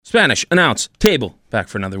Spanish announce table. Back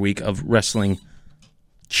for another week of wrestling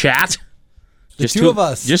chat. Just two of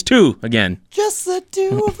us. Just two again. Just the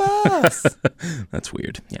two of us. That's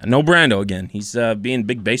weird. Yeah, no Brando again. He's being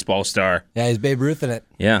big baseball star. Yeah, he's Babe Ruth in it.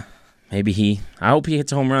 Yeah, maybe I hope he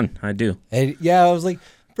hits a home run. I do. And yeah, I was like,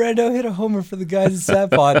 Brando hit a homer for the guys at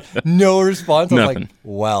Sapod. No response. I was Nothing. like,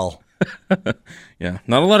 well. Yeah,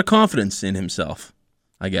 not a lot of confidence in himself,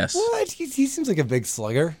 I guess. What? He seems like a big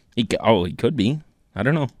slugger. He could be. I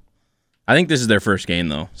don't know. I think this is their first game,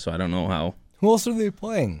 though, so I don't know how. Who else are they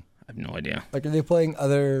playing? I have no idea. Like, are they playing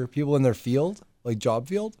other people in their field? Like job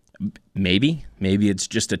field? Maybe. Maybe it's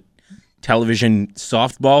just a television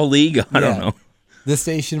softball league. I don't know. This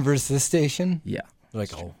station versus this station? Yeah.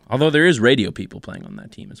 Like, oh. Although there is radio people playing on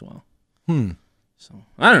that team as well. So,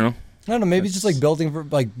 I don't know. I don't know. Maybe it's just like building for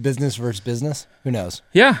like business versus business. Who knows?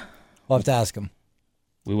 Yeah. We'll have to ask him.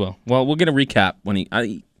 We will. Well, we'll get a recap when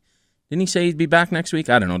didn't he say he'd be back next week?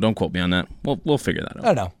 I don't know. Don't quote me on that. We'll figure that out. I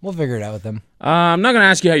don't know. We'll figure it out with him. I'm not going to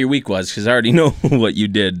ask you how your week was because I already know what you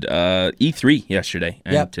did. E3 yesterday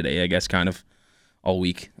and today, I guess, kind of all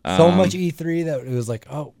week. So much E3 that it was like,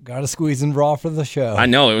 oh, got to squeeze in Raw for the show. I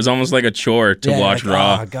know. It was almost like a chore to watch like,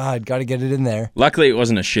 Raw. Oh, God, got to get it in there. Luckily, it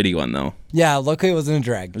wasn't a shitty one, though. Yeah, luckily it wasn't a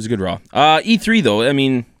drag. It was a good Raw. E3, though, I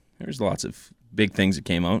mean, there's lots of big things that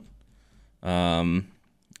came out.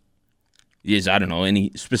 I don't know,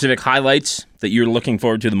 any specific highlights that you're looking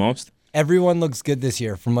forward to the most? Everyone looks good this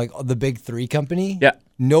year from like the big three company. Yeah.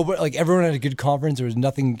 Nobody, like everyone had a good conference. There was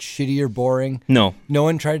nothing shitty or boring. No. No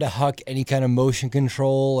one tried to huck any kind of motion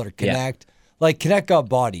control or Kinect. Like Kinect got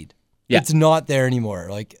bodied. Yeah. It's not there anymore.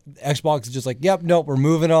 Like Xbox is just like, yep, nope, we're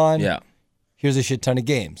moving on. Yeah. Here's a shit ton of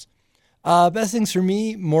games. Best things for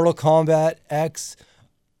me, Mortal Kombat X.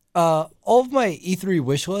 All of my E3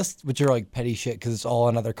 wish lists, which are like petty shit because it's all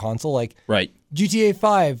on another console, like Right. GTA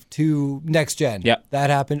 5 to next gen. Yep. That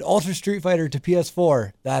happened. Ultra Street Fighter to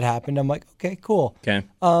PS4. That happened. I'm like, okay, cool. Okay.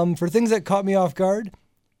 For things that caught me off guard,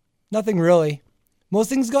 nothing really. Most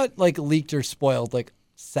things got like leaked or spoiled, like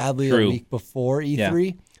sadly True. a week before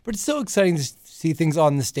E3. But it's still exciting to see things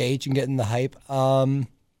on the stage and getting the hype. No,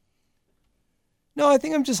 I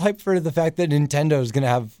think I'm just hyped for the fact that Nintendo is going to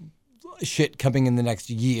have shit coming in the next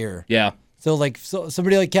year. Yeah. So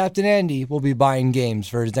somebody like Captain Andy will be buying games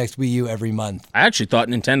for his next Wii U every month. I actually thought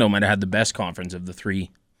Nintendo might have had the best conference of the three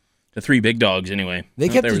big dogs anyway. They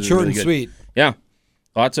kept it short and sweet. Yeah.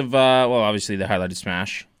 Lots of, obviously they highlighted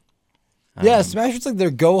Smash. Yeah, Smash was like their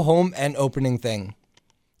go home and opening thing.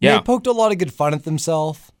 Yeah. They poked a lot of good fun at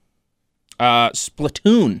themselves.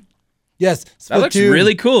 Splatoon. Yes, Splatoon. That looks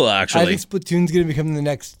really cool, actually. I think Splatoon's going to become the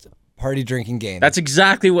next party drinking game. That's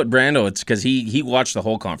exactly what Brando, it's because he watched the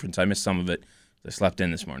whole conference. I missed some of it. I slept in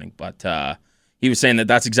this morning. But he was saying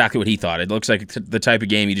that's exactly what he thought. It looks like the type of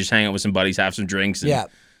game you just hang out with some buddies, have some drinks, and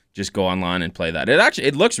just go online and play that.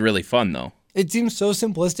 It looks really fun, though. It seems so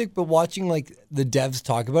simplistic, but watching like the devs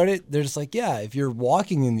talk about it, they're just like, yeah, if you're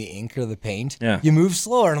walking in the ink or the paint, you move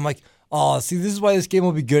slower. And I'm like, oh, see, this is why this game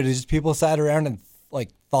will be good. It's just people sat around and like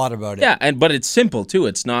thought about it. Yeah, but it's simple too.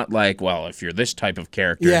 It's not like, well, if you're this type of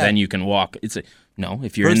character, then you can walk. No,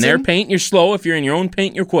 if you're in their paint, you're slow. If you're in your own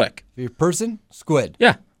paint, you're quick. If you're a person, squid.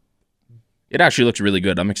 Yeah. It actually looks really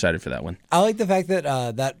good. I'm excited for that one. I like the fact that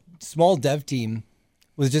that small dev team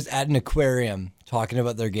was just at an aquarium talking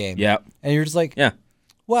about their game. Yeah. And you're just like, yeah.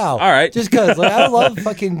 Wow. All right. Just because. Like, I love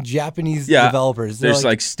fucking Japanese developers. There's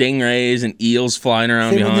like stingrays and eels flying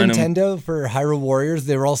around behind them. Nintendo for Hyrule Warriors,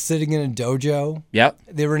 they were all sitting in a dojo. Yep.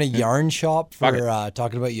 They were in a yarn shop for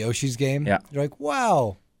talking about Yoshi's game. Yeah. You're like,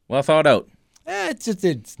 wow. Well thought out.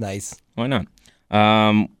 It's nice. Why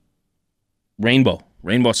not? Rainbow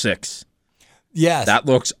Six. Yes. That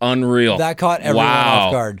looks unreal. That caught everyone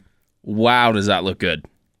off guard. Wow, does that look good?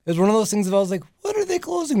 It was one of those things that I was like, what are they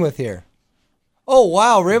closing with here? Oh,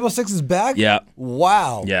 wow. Rainbow Six is back? Yeah.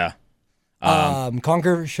 Wow. Yeah.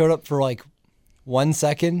 Conker showed up for like 1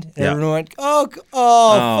 second, and everyone went, fuck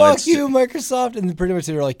you, Microsoft. And then pretty much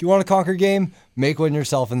they were like, you want a Conker game? Make one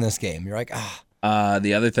yourself in this game. You're like,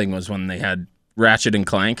 The other thing was when they had Ratchet and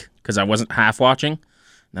Clank, because I wasn't half watching.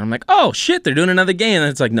 And I'm like, oh, shit, they're doing another game. And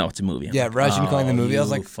it's like, no, it's a movie. I'm like, Ratchet and Clank the movie. I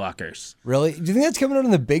was like, fuckers. Really? Do you think that's coming out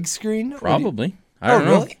on the big screen? Probably. I don't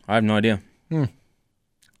know. Really? I have no idea.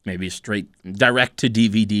 Maybe a straight direct to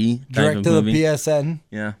DVD type Direct of to movie. the PSN?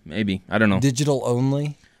 Yeah, maybe. I don't know. Digital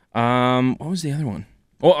only? What was the other one?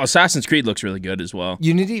 Oh, Assassin's Creed looks really good as well.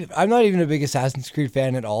 Unity. I'm not even a big Assassin's Creed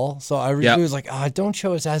fan at all. So I originally was like, don't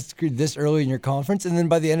show Assassin's Creed this early in your conference. And then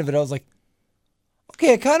by the end of it, I was like,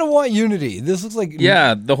 okay, I kind of want Unity. This looks like...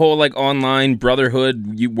 Yeah, the whole like online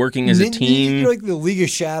brotherhood, you working as a team. You're like the League of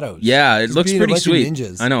Shadows. Yeah, it looks pretty sweet.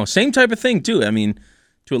 Ninjas. I know. Same type of thing too. I mean,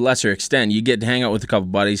 to a lesser extent. You get to hang out with a couple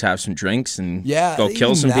buddies, have some drinks, and Yeah, go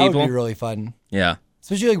kill some that people. would be really fun. Yeah.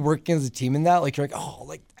 Especially like working as a team in that. Like you're like, oh,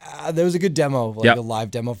 like there was a good demo, like a live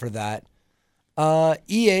demo for that.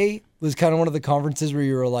 EA was kind of one of the conferences where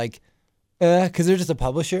you were like, because they're just a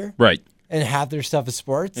publisher. Right. And half their stuff is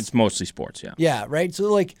sports. It's mostly sports, yeah. Yeah, right?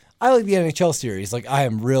 So, like, I like the NHL series. Like, I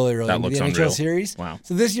am really that into the looks NHL unreal. series. Wow.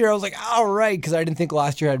 So this year I was like, all right, because I didn't think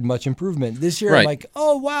last year had much improvement. This year I'm like,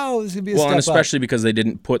 oh, wow, this could be a step and especially up. because they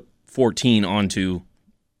didn't put 14 onto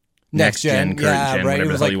next gen, current gen, right.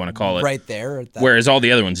 whatever the hell you want to call it. Right there. Whereas all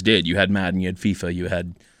the other ones did. You had Madden, you had FIFA, you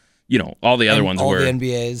had, all the other ones all were. the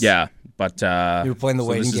NBAs. Yeah, but you were playing the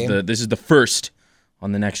waiting game. This is the first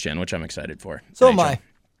on the next gen, which I'm excited for. So am I.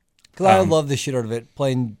 Because I love the shit out of it,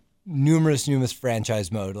 playing numerous franchise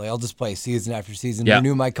mode. Like, I'll just play season after season,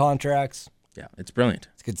 renew my contracts. Yeah, it's brilliant.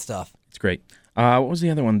 It's good stuff. It's great. What was the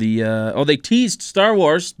other one? They teased Star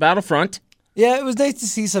Wars Battlefront. Yeah, it was nice to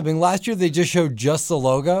see something. Last year, they just showed just the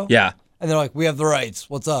logo. Yeah. And they're like, we have the rights.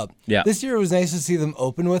 What's up? Yeah. This year, it was nice to see them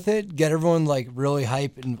open with it, get everyone, like, really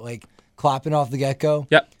hype and, like, clapping off the get-go.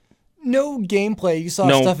 Yep. No gameplay. You saw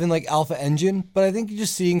stuff in, like, Alpha Engine, but I think you're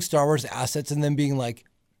just seeing Star Wars assets and them being like,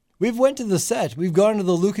 we've went to the set. We've gone to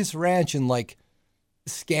the Lucas Ranch and, like,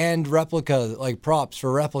 scanned replica, like, props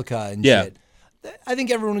for replica and shit. I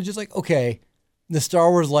think everyone was just like, okay, the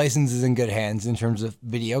Star Wars license is in good hands in terms of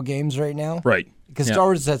video games right now. Right. Because Star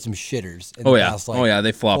Wars has had some shitters in the past, like,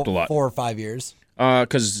 they flopped a lot. 4 or 5 years.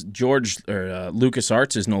 Because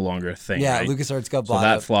LucasArts is no longer a thing. Yeah, right? LucasArts got bought so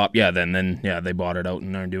that out. flopped. Yeah, then they bought it out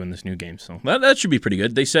and are doing this new game. So that should be pretty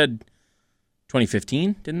good. They said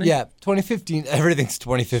 2015, didn't they? Yeah, 2015. Everything's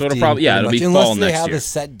 2015. So it'll probably it'll be unless fall they next have year. a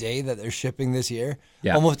set day that they're shipping this year.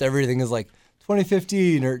 Yeah. Almost everything is like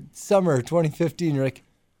 2015 or summer 2015. You're like,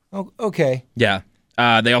 oh, okay. Yeah.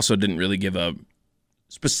 They also didn't really give a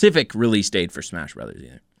specific release date for Smash Brothers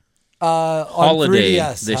either. Holiday on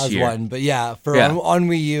 3DS has year. one, but on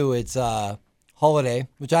Wii U it's Holiday,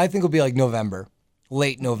 which I think will be like November,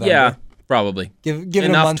 late November. Yeah, probably. Give it a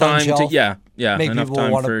enough month time on shelf. make Make enough people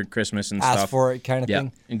time wanna for Christmas and ask stuff. for it kind of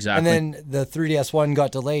thing. Exactly. And then the 3DS one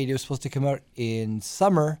got delayed. It was supposed to come out in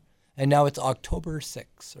summer, and now it's October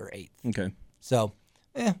 6th or 8th. Okay. So,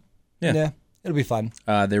 it'll be fun.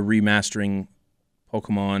 They're remastering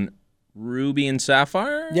Pokemon Ruby and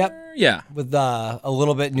Sapphire. Yep. Yeah. With a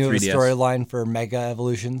little bit new of a 3DS. storyline for Mega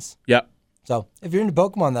Evolutions. Yep. So, if you're into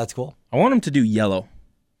Pokemon, that's cool. I want them to do Yellow.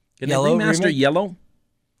 Can Yellow they remaster remake? Yellow?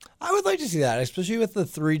 I would like to see that, especially with the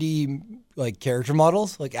 3D like character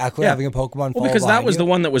models, like actually having a Pokemon. Well, because that was the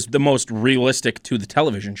one that was the most realistic to the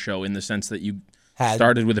television show in the sense that you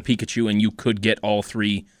started with a Pikachu and you could get all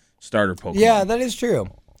 3 starter Pokemon. Yeah, that is true.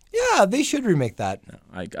 Yeah, they should remake that.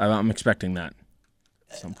 I'm expecting that.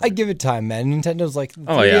 I give it time, man. Nintendo's like, 3DS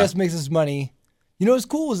Oh, yeah. makes us money. You know what's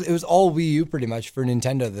cool was it was all Wii U pretty much for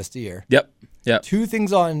Nintendo this year. Yep. 2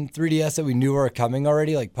 things on 3DS that we knew were coming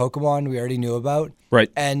already, like Pokemon we already knew about.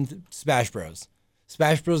 Right. And Smash Bros.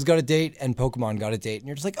 Smash Bros got a date and Pokemon got a date. And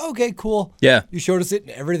you're just like, okay, cool. Yeah. You showed us it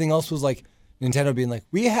and everything else was like Nintendo being like,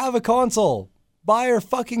 we have a console. Buy our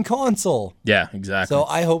fucking console. Yeah, exactly. So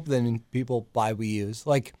I hope then people buy Wii U's.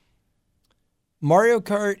 Like, Mario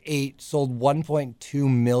Kart 8 sold 1.2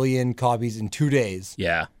 million copies in 2 days.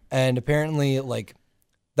 Yeah. And apparently, like,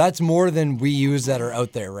 that's more than Wii U's that are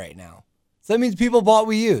out there right now. So that means people bought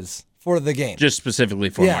Wii U's for the game. Just specifically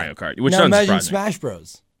for Mario Kart, which now doesn't imagine surprise me. Smash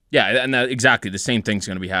Bros. Yeah, and exactly the same thing's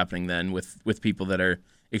going to be happening then with people that are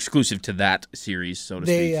exclusive to that series, so to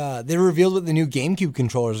speak. They revealed what the new GameCube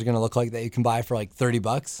controllers are going to look like that you can buy for like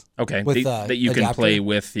 $30. Okay, with, that you can adapter. play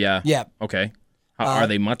with, yeah. Yeah. Okay. Are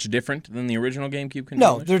they much different than the original GameCube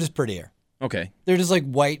controllers? No, they're just prettier. Okay. They're just like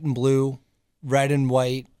white and blue, red and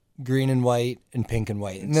white, green and white, and pink and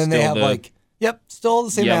white. And then they have still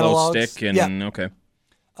the same yellow analogs. stick and okay.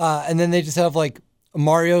 And then they just have like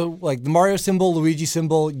Mario, like the Mario symbol, Luigi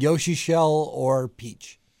symbol, Yoshi shell, or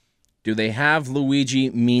Peach. Do they have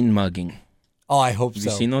Luigi mean mugging? Oh, I hope Have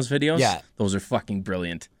so. you seen those videos? Yeah. Those are fucking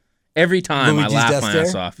brilliant. Every time Luigi's I laugh death my stare?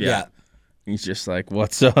 ass off. Yeah. Yeah. He's just like,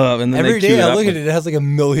 what's up? And then Every they queue day I up look with- at it, it has like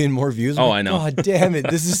 1 million more views. I'm Oh, like, I know. God damn it.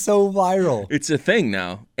 This is so viral. It's a thing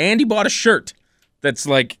now. Andy bought a shirt that's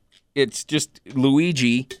like, it's just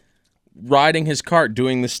Luigi riding his cart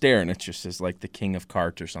doing the stare, and it just says like the king of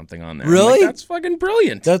cart or something on there. I'm Really? like, that's fucking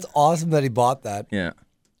brilliant. That's awesome that he bought that. Yeah.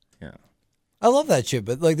 I love that shit,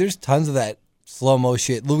 but like there's tons of that slow-mo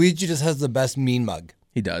shit. Luigi just has the best mean mug.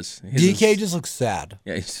 He does. His DK is- just looks sad.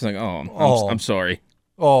 Yeah, he's just like, I'm Oh. I'm sorry.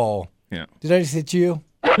 Oh. Yeah. Did I just hit you?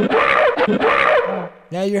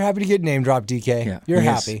 Yeah, you're happy to get name dropped, DK. Yeah. You're he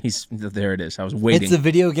is. happy. There it is. I was waiting. It's the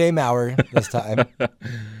video game hour this time. All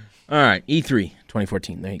right, E3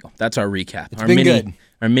 2014. There you go. That's our recap. It's been good.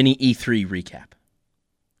 Our mini E3 recap.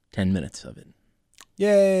 10 minutes of it.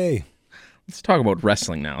 Yay. Let's talk about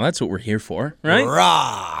wrestling now. That's what we're here for, right?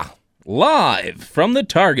 Rah! Live from the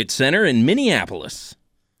Target Center in Minneapolis,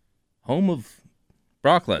 home of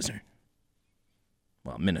Brock Lesnar.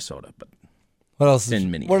 Well, Minnesota, but what else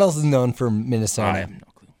is known for Minnesota? I have no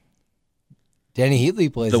clue. Danny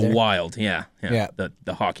Heatley plays there. The Wild, yeah.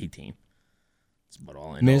 The hockey team. That's about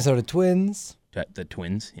all I know. Minnesota Twins. The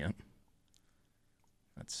Twins, yeah.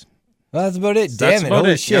 That's about it. Damn it.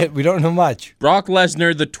 Holy shit. Yep. We don't know much. Brock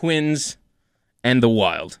Lesnar, the Twins, and the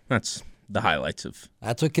Wild. That's the highlights of.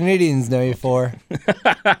 That's what Canadians know you for.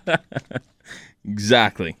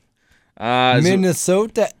 Exactly.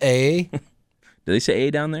 Minnesota A. Do they say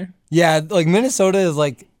A down there? Yeah, like Minnesota is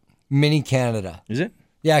like mini Canada. Is it?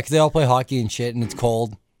 Yeah, because they all play hockey and shit, and it's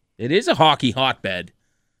cold. It is a hockey hotbed.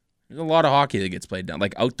 There's a lot of hockey that gets played down,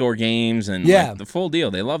 like outdoor games and like the full deal.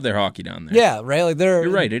 They love their hockey down there. Yeah, right? Like You're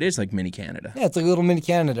right. It is like mini Canada. Yeah, it's like a little mini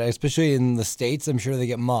Canada, especially in the States. I'm sure they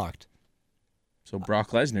get mocked. So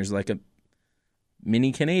Brock Lesnar's like a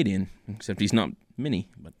mini Canadian, except he's not mini.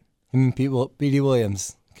 But him and P.D.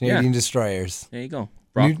 Williams, Canadian Destroyers. There you go.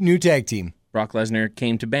 New tag team. Brock Lesnar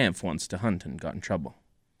came to Banff once to hunt and got in trouble.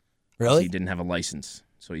 Really? He didn't have a license,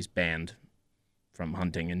 so he's banned from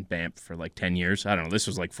hunting in Banff for like 10 years. I don't know. This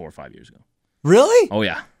was like 4 or 5 years ago. Really? Oh,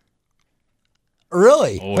 yeah.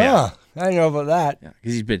 Really? Oh, yeah. I didn't know about that. Yeah,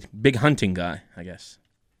 because he's a big hunting guy, I guess.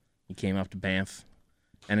 He came up to Banff.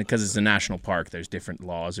 And because it's a national park, there's different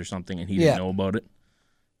laws or something, and he didn't know about it.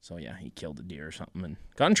 So, yeah, he killed a deer or something and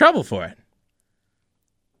got in trouble for it.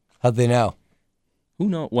 How'd they know? Who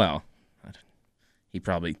knows? Well, he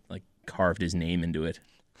probably, like, carved his name into it.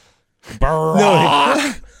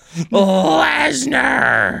 Brock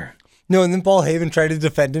Lesnar! No, and then Paul Heyman tried to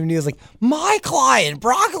defend him, and he was like, my client,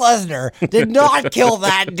 Brock Lesnar, did not kill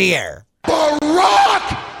that deer. Brock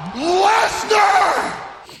Lesnar!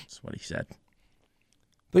 That's what he said.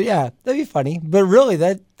 But yeah, that'd be funny. But really,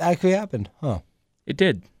 that actually happened. Huh. It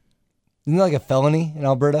did. Isn't that like a felony in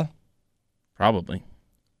Alberta? Probably.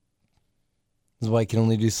 This is why I can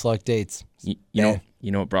only do select dates. You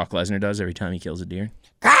know what Brock Lesnar does every time he kills a deer?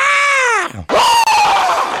 Yep.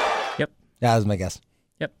 That was my guess.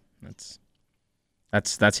 Yep.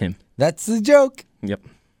 That's him. That's the joke. Yep.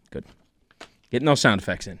 Good. Get no sound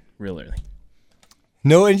effects in real early.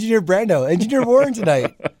 No Engineer Brando. Engineer Warren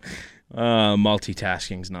tonight.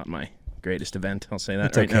 Multitasking's not my greatest event. I'll say that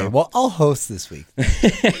it's right okay. now. Well, I'll host this week.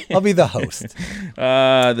 I'll be the host.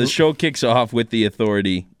 The show kicks off with the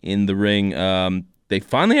Authority in the ring. They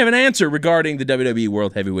finally have an answer regarding the WWE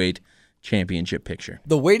World Heavyweight Championship picture.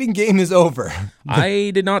 The waiting game is over.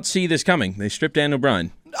 I did not see this coming. They stripped Daniel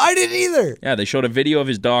Bryan. I didn't either. Yeah, they showed a video of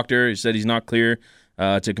his doctor. He said he's not clear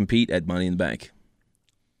to compete at Money in the Bank.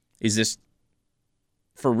 Is this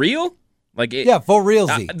for real? For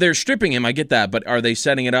realsy. They're stripping him. I get that, but are they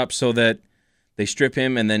setting it up so that they strip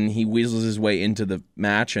him and then he weasels his way into the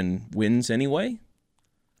match and wins anyway?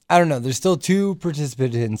 I don't know. There's still 2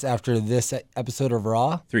 participants after this episode of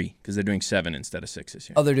Raw. 3, because they're doing 7 instead of 6 this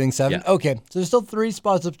year. Oh, they're doing 7? Yeah. Okay. So there's still 3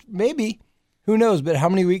 spots up. Maybe. Who knows? But how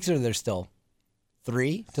many weeks are there still?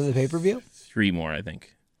 3 to the pay-per-view? 3 more, I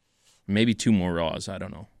think. Maybe 2 more Raws. I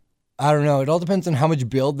don't know. I don't know. It all depends on how much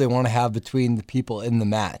build they want to have between the people in the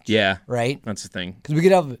match. Yeah. Right? That's the thing. Because we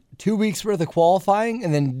could have 2 weeks worth of qualifying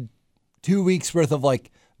and then 2 weeks worth of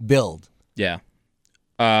build. Yeah.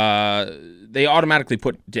 They automatically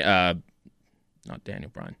put not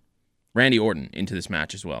Daniel Bryan, Randy Orton into this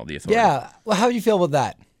match as well. The Authority. Yeah. Well, how do you feel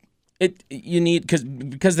about that? You need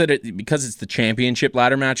because it's the championship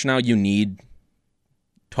ladder match now. You need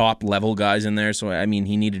top level guys in there. So I mean,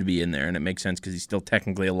 he needed to be in there, and it makes sense because he's still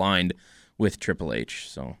technically aligned with Triple H.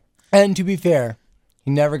 So. And to be fair,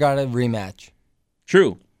 he never got a rematch.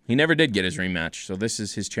 True, he never did get his rematch. So this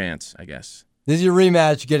is his chance, I guess. This is your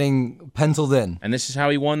rematch getting penciled in, and this is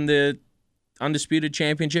how he won the Undisputed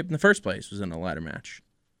Championship in the first place, was in a ladder match.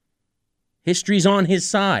 History's on his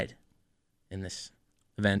side in this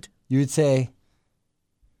event. You would say,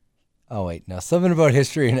 oh, wait, no, something about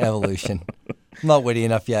history and evolution. I'm not witty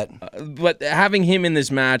enough yet. But having him in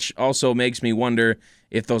this match also makes me wonder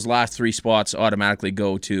if those last 3 spots automatically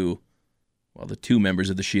go to, well, the 2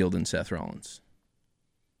 members of the Shield and Seth Rollins.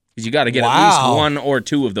 Because you got to get at least 1 or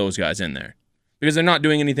 2 of those guys in there. Because they're not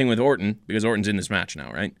doing anything with Orton, because Orton's in this match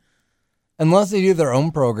now, right? Unless they do their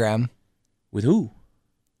own program. With who?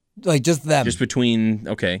 Just them. Just between,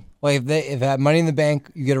 okay. If at Money in the Bank,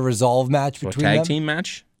 you get a resolve match between them. A tag team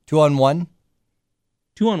match? 2-on-1.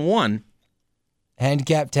 2-on-1?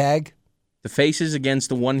 Handicap tag. The faces against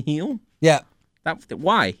the one heel? Yeah.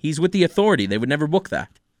 Why? He's with the Authority. They would never book that.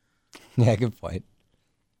 Yeah, good point.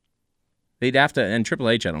 They'd have to, and Triple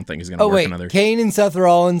H, I don't think is going to work another. Kane and Seth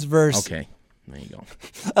Rollins versus. Okay, there you go.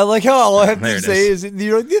 I like how all I have to say is the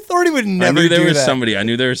Authority would never do that. I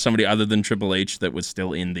knew there was somebody other than Triple H that was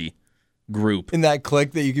still in the group. In that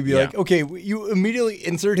click that you could be like, okay, you immediately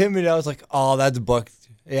insert him, and I was like, oh, that's booked.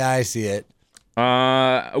 Yeah, I see it.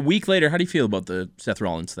 A week later, how do you feel about the Seth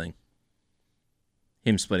Rollins thing?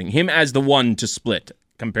 Him splitting. Him as the one to split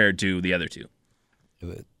compared to the other two.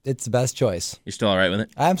 It's the best choice. You're still all right with it?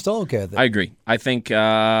 I'm still okay with it. I agree. I think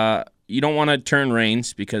you don't want to turn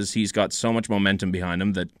Reigns because he's got so much momentum behind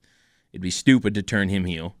him that it'd be stupid to turn him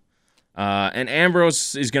heel. And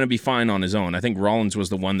Ambrose is going to be fine on his own. I think Rollins was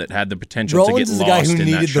the one that had the potential to get lost in that shuffle. Rollins is the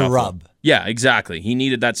guy who needed the rub. Yeah, exactly. He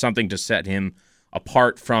needed that something to set him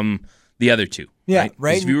apart from the other two. Yeah,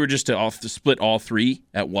 right. If you were just to split all three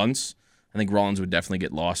at once, I think Rollins would definitely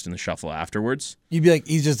get lost in the shuffle afterwards. You'd be like,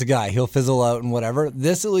 he's just a guy. He'll fizzle out and whatever.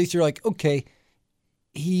 This, at least, you're like, okay.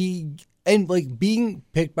 Being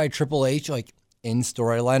picked by Triple H, like, in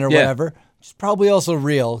storyline or whatever, which is probably also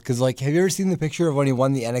real. Because, like, have you ever seen the picture of when he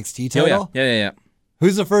won the NXT title? Oh, yeah.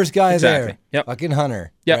 Who's the first guy there? Yep. Fucking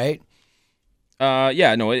Hunter, yep. right?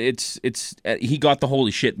 It's he got the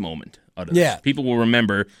holy shit moment out of this. People will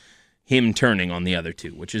remember him turning on the other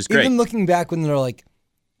two, which is great. Even looking back when they're like,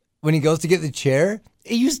 when he goes to get the chair,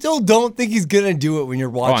 you still don't think he's going to do it when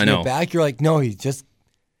you're watching it back. You're like, no, he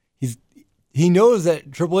knows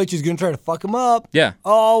that Triple H is going to try to fuck him up. Yeah.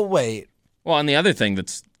 Oh, wait. Well, and the other thing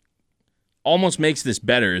that's almost makes this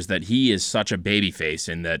better is that he is such a babyface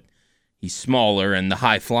in that he's smaller and the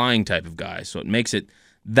high-flying type of guy. So it makes it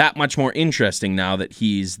that much more interesting now that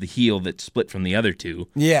he's the heel that split from the other two.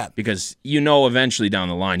 Yeah. Because eventually down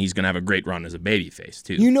the line, he's going to have a great run as a babyface,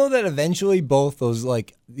 too. You know that eventually both those,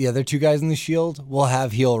 like, the other two guys in the Shield will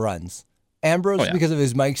have heel runs. Ambrose, because of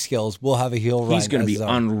his mic skills, will have a heel run. He's going to be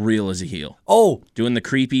unreal as a heel. Oh. Doing the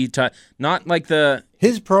creepy type. Not like the...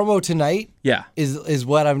 His promo tonight yeah, is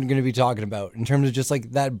what I'm going to be talking about in terms of just,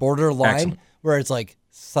 like, that borderline where it's, like,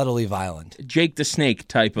 subtly violent. Jake the Snake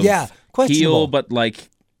type of questionable. heel, but, like,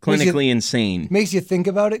 clinically insane. Makes you think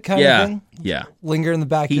about it kind of thing? Yeah. Linger in the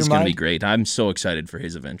back of your mind? He's going to be great. I'm so excited for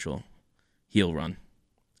his eventual heel run.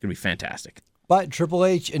 It's going to be fantastic. But Triple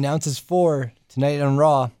H announces 4 tonight on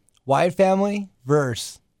Raw. Wyatt family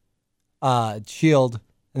versus Shield,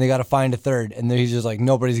 and they got to find a third. And then he's just like,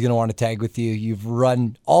 nobody's going to want to tag with you. You've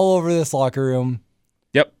run all over this locker room.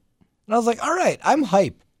 Yep. And I was like, all right, I'm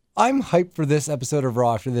hype. I'm hyped for this episode of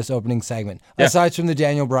Raw, for this opening segment. Yeah. Aside from the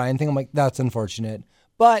Daniel Bryan thing, I'm like, that's unfortunate.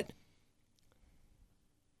 But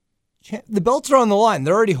the belts are on the line.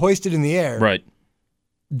 They're already hoisted in the air. Right.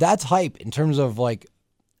 That's hype in terms of like,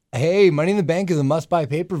 hey, Money in the Bank is a must-buy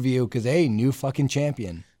pay-per-view because, hey, new fucking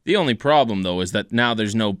champion. The only problem, though, is that now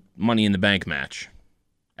there's no Money in the Bank match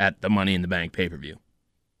at the Money in the Bank pay-per-view.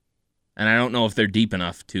 And I don't know if they're deep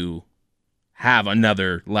enough to have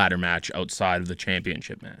another ladder match outside of the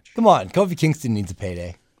championship match. Come on, Kofi Kingston needs a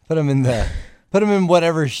payday. Put him in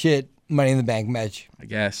whatever shit Money in the Bank match. I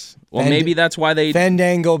guess. Well, maybe that's why they...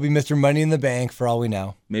 Fandango will be Mr. Money in the Bank for all we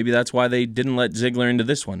know. Maybe that's why they didn't let Ziggler into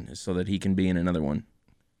this one, so that he can be in another one.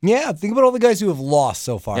 Yeah, think about all the guys who have lost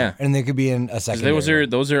so far, and they could be in a second.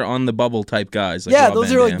 Those are on the bubble type guys. Like Rob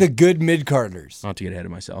those are like the good mid-carders. Not to get ahead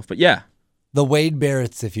of myself, but yeah. The Wade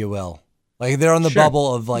Barretts, if you will. Like they're on the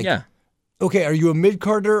bubble of like, okay, are you a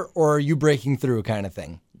mid-carder or are you breaking through kind of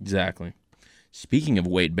thing? Exactly. Speaking of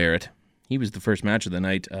Wade Barrett, he was the first match of the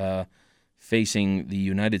night facing the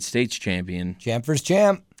United States champion. Champ versus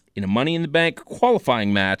champ. In a Money in the Bank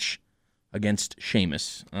qualifying match against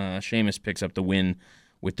Sheamus. Sheamus picks up the win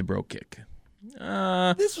with the Brogue Kick.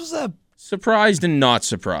 This was a... Surprised and not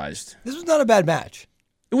surprised. This was not a bad match.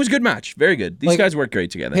 It was a good match. Very good. These guys work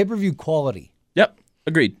great together. Pay-per-view quality. Yep.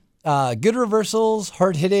 Agreed. Good reversals,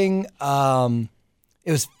 hard-hitting.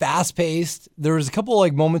 It was fast-paced. There was a couple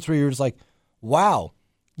like moments where you were just like, wow.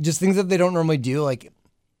 Just things that they don't normally do. Like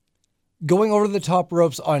going over the top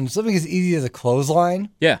ropes on something as easy as a clothesline.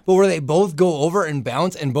 Yeah. But where they both go over and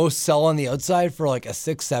bounce and both sell on the outside for like a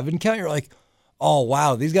 6-7 count. You're like, oh,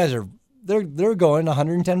 wow, these guys are, they're going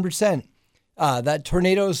 110%. That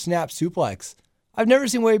tornado snap suplex. I've never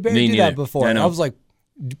seen Wade Barrett do that before. I was like,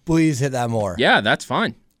 please hit that more. Yeah, that's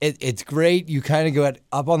fine. It's great. You kind of go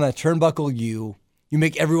up on that turnbuckle. You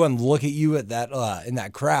make everyone look at you at that in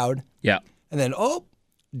that crowd. Yeah. And then,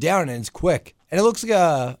 down, and it's quick. And it looks like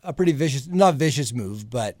a pretty vicious, not vicious move,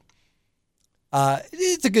 but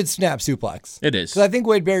it's a good snap suplex. It is. Because I think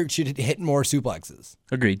Wade Barrett should hit more suplexes.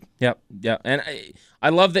 Agreed. Yep. Yeah. And I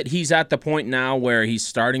love that he's at the point now where he's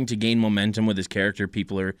starting to gain momentum with his character.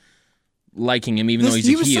 People are liking him, even though he's a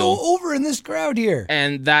heel. He was so over in this crowd here.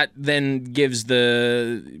 And that then gives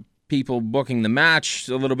the people booking the match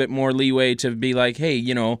a little bit more leeway to be like, hey,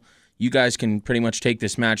 you guys can pretty much take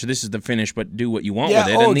this match. This is the finish, but do what you want with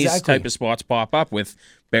it. And these type of spots pop up with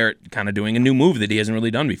Barrett kind of doing a new move that he hasn't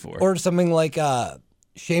really done before. Or something like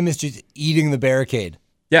Sheamus just eating the barricade.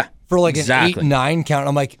 Yeah. For like an 8-9 count.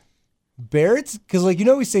 I'm like, Barrett's? Because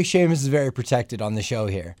we say Sheamus is very protected on the show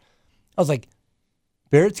here. I was like,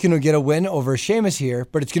 Barrett's going to get a win over Sheamus here,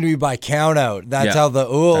 but it's going to be by count out. That's how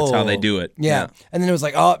that's how they do it. Yeah. And then it was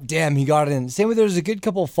like, oh, damn, he got it in. Same with there's a good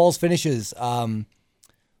couple of false finishes.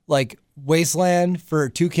 Like Wasteland for a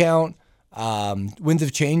 2 count, Winds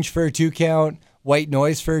of Change for a 2 count, White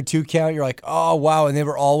Noise for a 2 count. You're like, oh, wow. And they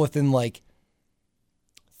were all within like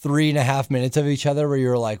 3.5 minutes of each other where you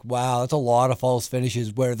were like, wow, that's a lot of false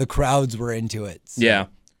finishes where the crowds were into it. So. Yeah.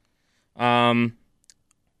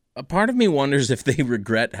 A part of me wonders if they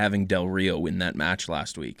regret having Del Rio win that match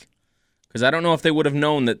last week. Because I don't know if they would have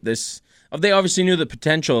known that they obviously knew the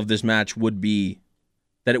potential of this match would be,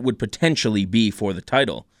 that it would potentially be for the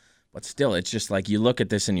title. But still, it's just like you look at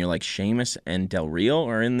this and you're like, Sheamus and Del Rio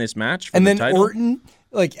are in this match for the title? And then Orton,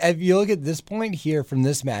 like, if you look at this point here from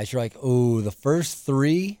this match, you're like, oh, the first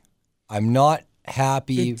 3, I'm not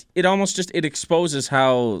happy. It almost just, it exposes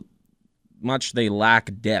how much they lack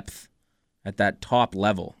depth at that top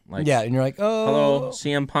level. Like, yeah, and you're like, oh. Hello,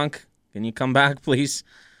 CM Punk, can you come back, please?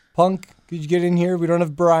 Punk, could you get in here? We don't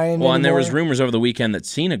have Brian anymore. And there was rumors over the weekend that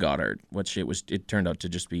Cena got hurt, which it turned out to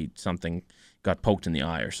just be something, got poked in the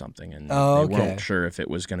eye or something, and they weren't sure if it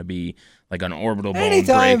was going to be like an orbital bone break or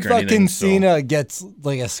anything. Anytime fucking Cena gets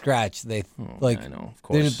like a scratch, I know, of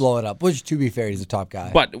course. They just blow it up, which to be fair, he's a top guy.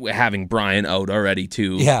 But having Brian out already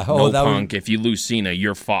too, Punk, if you lose Cena,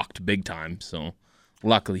 you're fucked big time, so...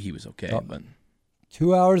 Luckily, he was okay. But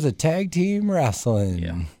 2 hours of tag team wrestling.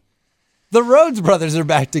 Yeah. The Rhodes brothers are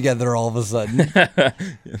back together all of a sudden.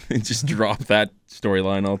 They just dropped that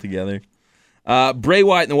storyline altogether. Bray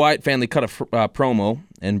Wyatt and the Wyatt family cut a promo,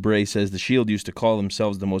 and Bray says the Shield used to call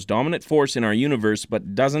themselves the most dominant force in our universe, but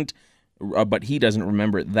he doesn't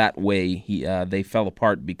remember it that way. They fell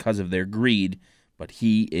apart because of their greed, but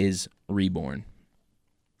he is reborn.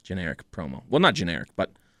 Generic promo. Well, not generic, but...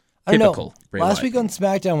 typical Bray Last Wyatt. week on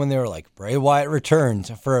SmackDown when they were like, Bray Wyatt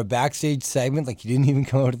returns for a backstage segment, like he didn't even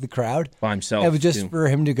come out of the crowd. By himself. It was just for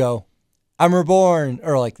him to go, I'm reborn.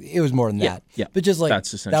 Or like, it was more than that. Yeah. But just like,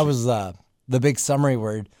 that was the big summary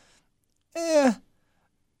word.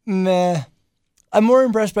 Meh. I'm more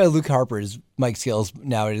impressed by Luke Harper's mic skills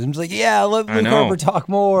nowadays. I'm just like, yeah, let Luke Harper talk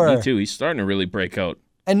more. Me too. He's starting to really break out.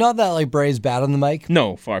 And not that like Bray's bad on the mic.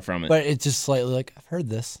 No, far from it. But it's just slightly like, I've heard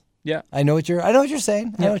this. Yeah. I know what you're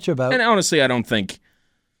saying. I know what you're about. And honestly, I don't think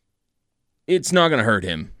it's not going to hurt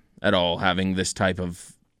him at all having this type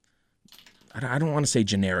of, I don't want to say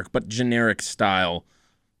generic, but generic style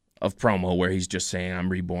of promo where he's just saying, I'm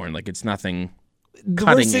reborn. Like, it's nothing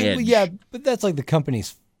cutting edge. Yeah, but that's like the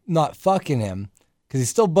company's not fucking him because he's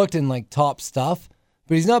still booked in like top stuff,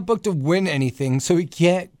 but he's not booked to win anything, so he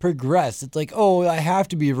can't progress. It's like, oh, I have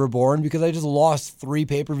to be reborn because I just lost 3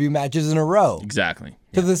 pay-per-view matches in a row. Exactly.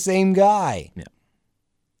 To the same guy. Yeah.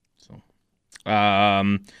 So,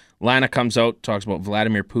 Lana comes out, talks about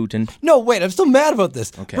Vladimir Putin. No, wait, I'm still mad about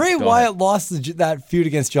this. Okay, Bray Wyatt lost that feud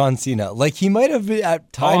against John Cena. Like, he might have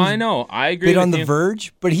at times I know. I agree been with on the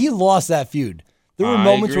verge, but he lost that feud. There were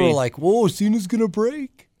moments where we're like, whoa, Cena's going to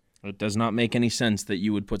break. It does not make any sense that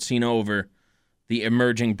you would put Cena over the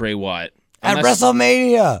emerging Bray Wyatt. At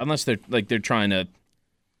WrestleMania. Unless they're trying to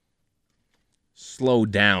slow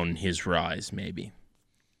down his rise, maybe.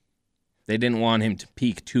 They didn't want him to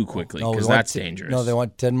peak too quickly because that's dangerous. No, they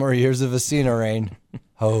want 10 more years of a Cena reign.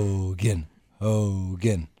 Hogan.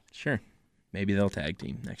 Sure. Maybe they'll tag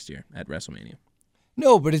team next year at WrestleMania.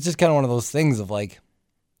 No, but it's just kind of one of those things of like,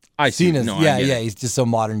 Cena's, he's just so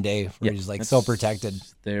modern day where he's like so protected.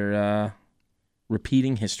 They're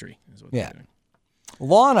repeating history is what they're doing.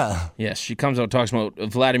 Lana. Yes, she comes out, talks about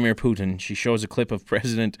Vladimir Putin. She shows a clip of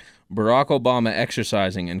President Barack Obama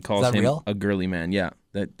exercising and calls him a girly man. Yeah,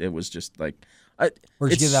 that it was just like,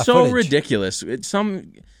 it's so footage? Ridiculous. It's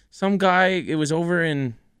some guy. It was over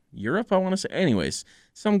in Europe, I want to say. Anyways,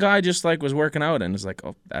 some guy just like was working out and was like,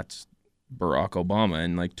 oh, that's Barack Obama,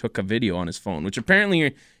 and like took a video on his phone, which apparently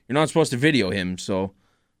you're not supposed to video him. So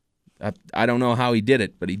I don't know how he did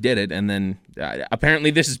it, but he did it, and then apparently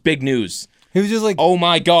this is big news. He was just like, oh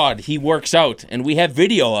my God, he works out, and we have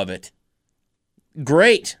video of it.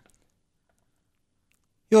 Great.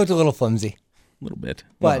 He looked a little flimsy. A little bit.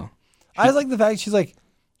 But I like the fact she's like,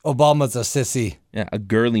 Obama's a sissy. Yeah, a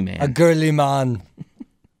girly man. A girly man.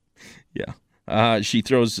 Yeah. She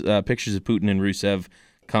throws pictures of Putin, and Rusev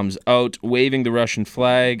comes out waving the Russian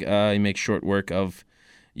flag. He makes short work of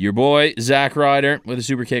your boy, Zack Ryder, with a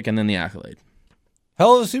super kick and then the accolade.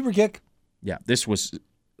 Hell of a super kick. Yeah, this was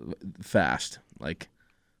fast. Like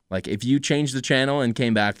if you changed the channel and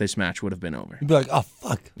came back, this match would have been over. You'd be like, oh,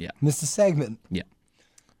 fuck. Yeah. Missed a segment. Yeah.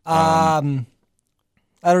 I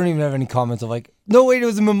don't even have any comments of like, no, wait, it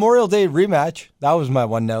was a Memorial Day rematch. That was my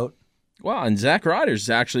one note. Wow, and Zack Ryder's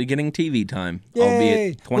actually getting TV time, Yay.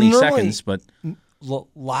 albeit 20 seconds, but...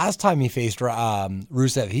 Last time he faced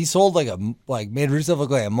Rusev, he sold made Rusev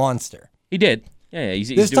look like a monster. He did. Yeah, he's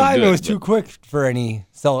this doing time good, it was too quick for any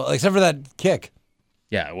sell, except for that kick.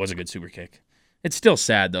 Yeah, it was a good super kick. It's still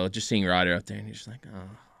sad, though, just seeing Ryder out there, and you're just like, oh.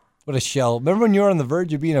 What a shell. Remember when you were on the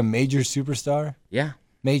verge of being a major superstar? Yeah.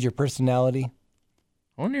 Major personality?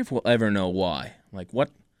 I wonder if we'll ever know why. Like,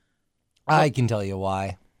 what? I can tell you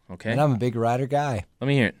why. Okay. And I'm a big Ryder guy. Let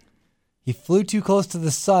me hear it. He flew too close to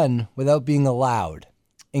the sun without being allowed.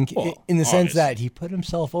 In the sense that he put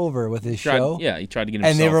himself over with his show. Yeah, he tried to get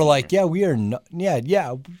himself and they were over. like, yeah, we are not,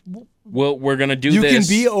 yeah. Well, we're going to do you this. You can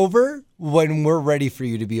be over when we're ready for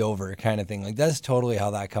you to be over, kind of thing. Like, that's totally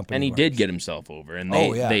how that company And he works. did get himself over. And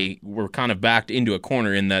they were kind of backed into a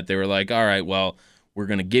corner in that they were like, all right, well, we're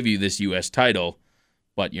going to give you this U.S. title,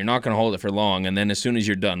 but you're not going to hold it for long. And then as soon as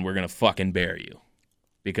you're done, we're going to fucking bury you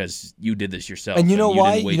because you did this yourself. And you know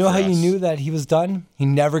why? You know how you knew that he was done? He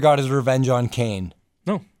never got his revenge on Kane.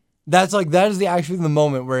 No. That is the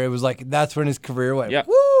moment where it was like, that's when his career went, yep.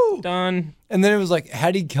 Woo! Done. And then it was like,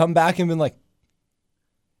 had he come back and been like,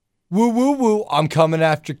 woo, woo, woo, I'm coming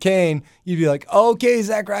after Kane, you'd be like, okay,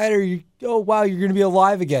 Zack Ryder, oh, wow, you're going to be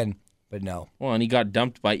alive again. But no. Well, and he got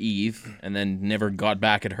dumped by Eve and then never got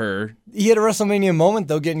back at her. He had a WrestleMania moment,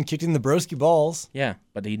 though, getting kicked in the broski balls. Yeah,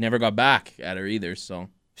 but he never got back at her either, so.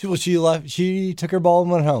 She left. She took her ball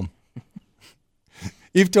and went home.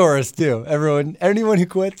 Eve Torres, too. Anyone who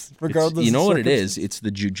quits, regardless. You know what it is? It's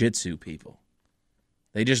the jiu-jitsu people.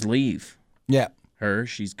 They just leave. Yeah. Her,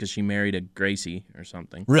 because she married a Gracie or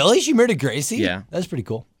something. Really? She married a Gracie? Yeah. That's pretty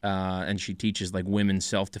cool. And she teaches like women's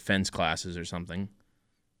self-defense classes or something.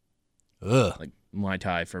 Ugh. Like Muay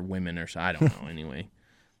Thai for women or so. I don't know, anyway.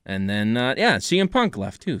 And then, CM Punk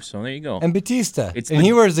left too, so there you go. And Batista.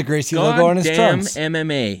 He wears the Gracie logo on his trunks.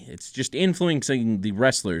 MMA. It's just influencing the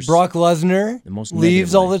wrestlers. Brock Lesnar the most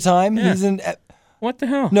leaves all the time. Yeah. He's in. What the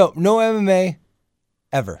hell? No MMA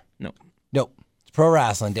ever. No. Nope. It's pro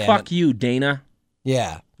wrestling, damn Fuck it. you, Dana.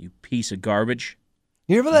 Yeah. You piece of garbage.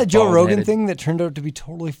 You hear about that Joe Rogan thing that turned out to be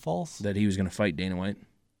totally false? That he was going to fight Dana White.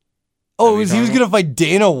 Oh, he was going to fight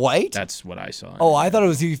Dana White? That's what I saw. Oh, I thought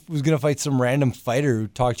he was going to fight some random fighter who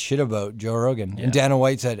talked shit about Joe Rogan. Yeah. And Dana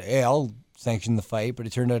White said, hey, I'll sanction the fight, but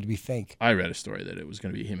it turned out to be fake. I read a story that it was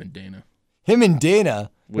going to be him and Dana. Him and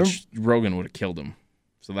Dana? Which Rogan would have killed him.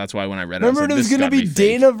 So that's why when I read it, remember it was going to be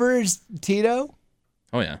Dana versus Tito?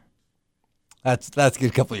 Oh, yeah. That's a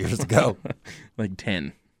good couple of years ago. Like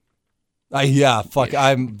 10. Yeah, fuck.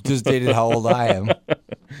 I'm just dated how old I am.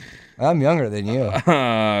 I'm younger than you.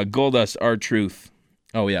 Goldust, R-Truth.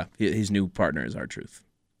 Oh, yeah. His new partner is R-Truth.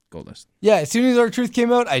 Goldust. Yeah, as soon as R-Truth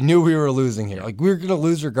came out, I knew we were losing here. Like, we were going to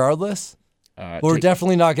lose regardless. But we're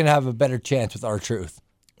definitely not going to have a better chance with R-Truth.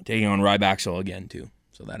 Taking on Ryback again, too.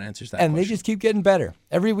 So that answers that And question. They just keep getting better.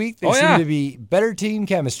 Every week, they seem to be better team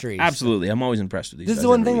chemistry. Absolutely. I'm always impressed with these guys. This is the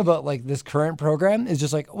one thing about, like, this current program is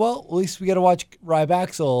just like, well, at least we got to watch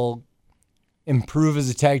Ryback improve as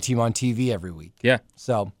a tag team on TV every week. Yeah.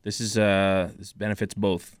 So this benefits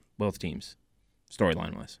both teams,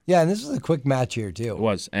 storyline wise. Yeah, and this was a quick match here too. It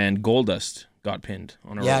was, and Goldust got pinned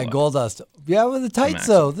on a roll-up. Goldust. Yeah, with the tights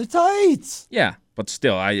though, the tights. Yeah, but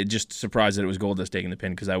still, I just surprised that it was Goldust taking the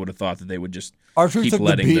pin because I would have thought that they would just keep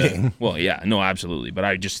letting the beating. Well, yeah, no, absolutely, but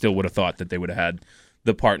I just still would have thought that they would have had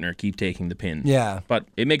the partner keep taking the pin. Yeah, but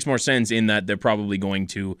it makes more sense in that they're probably going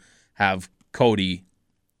to have Cody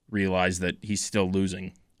realize that he's still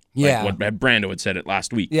losing. Yeah. Like what Brando had said it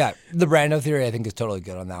last week. Yeah. The Brando theory, I think, is totally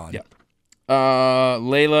good on that one. Yeah.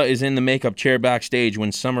 Layla is in the makeup chair backstage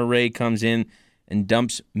when Summer Rae comes in and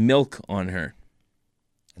dumps milk on her.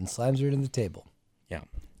 And slams her into the table. Yeah.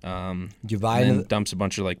 Do you buy into dumps a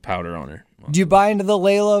bunch of like powder on her. Do you buy into the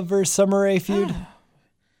Layla versus Summer Rae feud?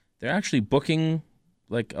 They're actually booking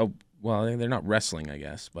they're not wrestling, I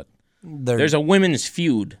guess, but there's a women's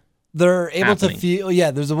feud. They're able to feel,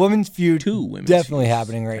 there's a women's feud. Two women's definitely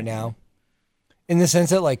happening right now. In the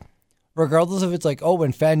sense that, like, regardless if it's like, oh,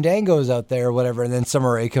 when Fandango's out there or whatever, and then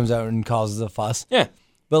Summer Rae comes out and causes a fuss. Yeah.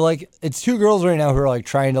 But, like, it's two girls right now who are, like,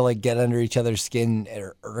 trying to, like, get under each other's skin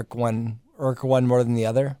or irk one more than the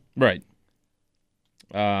other. Right.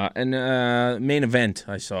 And main event,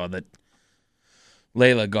 I saw that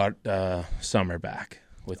Layla got Summer back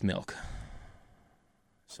with milk.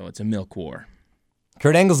 So it's a milk war.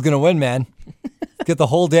 Kurt Angle's going to win, man. Get the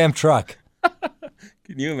whole damn truck.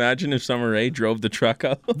 Can you imagine if Summer Rae drove the truck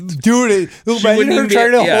out? Dude, imagine her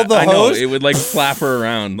trying to hold the hose. I know. It would like flap her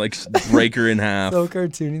around, like break her in half. So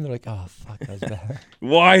cartoony. They're like, oh, fuck, that was bad.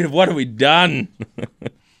 Why? What have we done?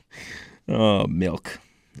 Oh, milk.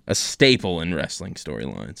 A staple in wrestling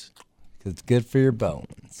storylines. It's good for your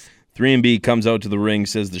bones. 3MB comes out to the ring,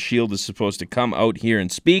 says the Shield is supposed to come out here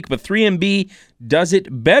and speak, but 3MB does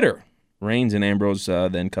it better. Reigns and Ambrose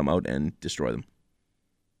then come out and destroy them.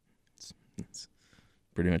 That's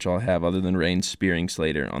pretty much all I have other than Reigns spearing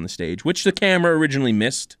Slater on the stage, which the camera originally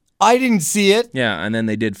missed. I didn't see it. Yeah, and then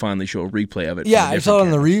they did finally show a replay of it. Yeah, I saw it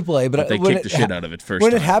on the replay, but they kicked the shit out of it first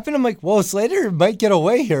When time. it happened, I'm like, whoa, Slater might get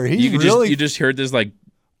away here. You just heard this like,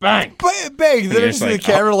 bang! Bang! Then I see the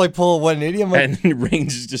camera like pull a 180. I'm like, and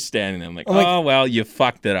Reigns is just standing there. I'm like, well, you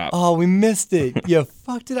fucked it up. Oh, we missed it. You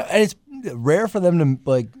fucked it up. And it's rare for them to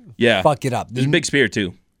like fuck it up. There's a big spear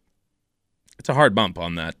too. It's a hard bump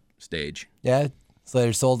on that stage. Yeah,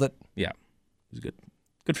 Slater sold it. Yeah, it was good.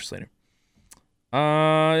 Good for Slater.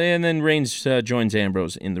 And then Reigns joins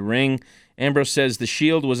Ambrose in the ring. Ambrose says the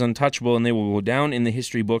Shield was untouchable and they will go down in the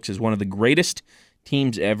history books as one of the greatest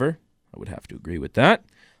teams ever. I would have to agree with that.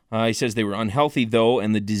 He says they were unhealthy, though,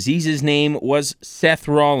 and the disease's name was Seth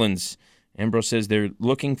Rollins. Ambrose says they're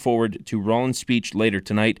looking forward to Rollins' speech later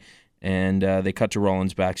tonight, and they cut to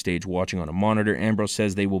Rollins backstage watching on a monitor. Ambrose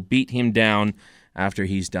says they will beat him down after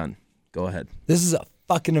he's done. Go ahead. This is a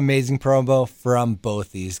fucking amazing promo from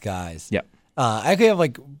both these guys. Yep. I could have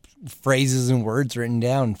like phrases and words written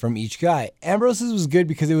down from each guy. Ambrose's was good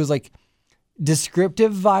because it was like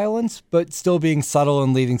descriptive violence, but still being subtle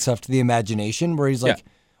and leaving stuff to the imagination, where he's like,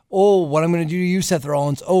 oh, what I'm going to do to you, Seth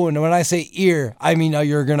Rollins. Oh, and when I say ear, I mean, now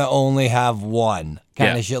you're going to only have one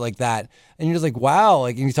kind of shit like that. And you're just like, wow.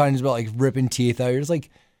 Like, and he's talking about like ripping teeth out. You're just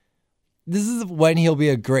like, this is when he'll be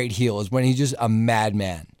a great heel, is when he's just a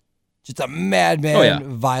madman. Just a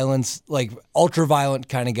madman, violence, like ultra violent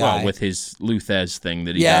kind of guy. Well, with his Lou Thez thing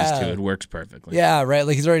that he does too, it works perfectly. Yeah, right.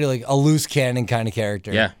 Like he's already like a loose cannon kind of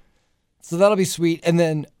character. Yeah. So that'll be sweet. And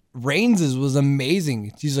then Reigns' was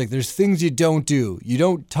amazing. He's like, there's things you don't do. You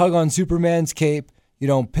don't tug on Superman's cape. You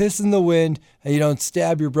don't piss in the wind. And you don't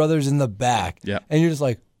stab your brothers in the back. Yeah. And you're just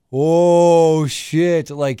like, oh, shit.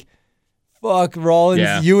 Like, fuck,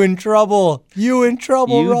 Rollins, you in trouble. You in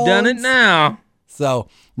trouble, You've Rollins. done it now. So,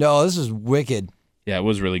 no, this is wicked. Yeah, it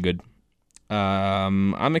was really good.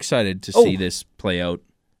 I'm excited to see this play out.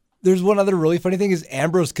 There's one other really funny thing is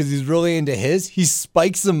Ambrose, because he's really into his, he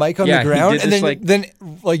spikes the mic on the ground, and then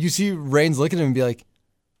you see Reigns look at him and be like,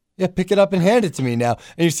 yeah, pick it up and hand it to me now.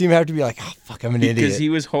 And you see him have to be like, oh, fuck, I'm an idiot. Because he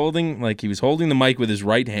was holding the mic with his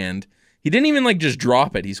right hand. He didn't even like just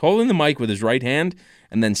drop it. He's holding the mic with his right hand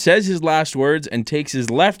and then says his last words and takes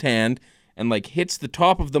his left hand and like hits the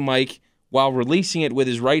top of the mic while releasing it with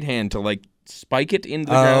his right hand to like spike it into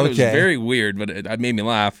the ground. Okay. It was very weird, but it made me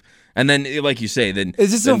laugh. And then, like you say, then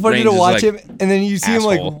it's just so funny to watch him, and then you see him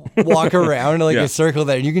like walk around like a circle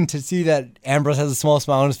there, and you can see that Ambrose has a small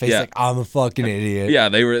smile on his face, like I'm a fucking idiot. Yeah,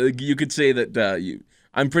 they were. You could say that.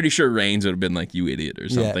 I'm pretty sure Reigns would have been like, "You idiot" or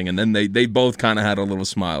something, and then they both kind of had a little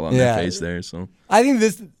smile on their face there. So I think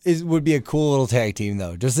this would be a cool little tag team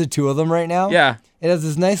though, just the two of them right now. Yeah, it has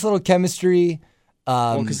this nice little chemistry.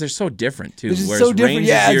 Well, because they're so different too. Whereas so different.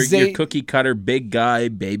 Reigns is your cookie cutter big guy,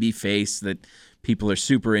 baby face that people are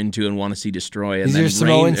super into and want to see destroy. And he's then your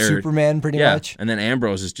Samoan Superman, pretty much. And then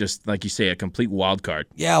Ambrose is just, like you say, a complete wild card.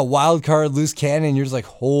 Yeah, wild card, loose cannon. You're just like,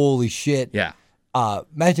 holy shit. Yeah.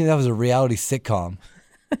 Imagine that was a reality sitcom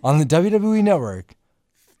on the WWE Network.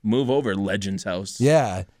 Move over, Legends House.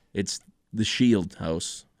 Yeah. It's the Shield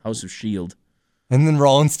House. House of Shield. And then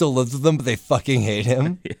Rollins still lives with them, but they fucking hate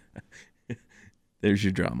him. There's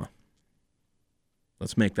your drama.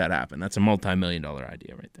 Let's make that happen. That's a multi-million-dollar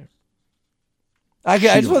idea right there. I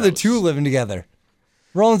just want the two living together.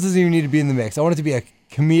 Rollins doesn't even need to be in the mix. I want it to be a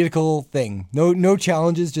comedical thing. No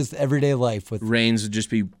challenges, just everyday life. With Reigns would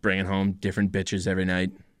just be bringing home different bitches every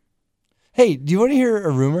night. Hey, do you want to hear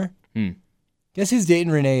a rumor? Guess who's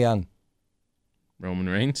dating Renee Young? Roman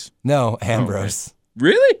Reigns? No, Ambrose.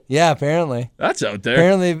 Really? Yeah, apparently. That's out there.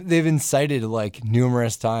 Apparently they've been cited like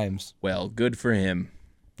numerous times. Well, good for him.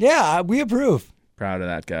 Yeah, we approve. Proud of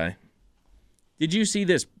that guy. Did you see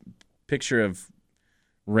this picture of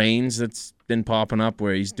Reigns that's been popping up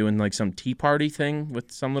where he's doing like some tea party thing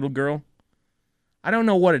with some little girl? I don't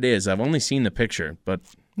know what it is. I've only seen the picture, but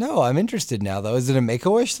no, I'm interested now though. Is it a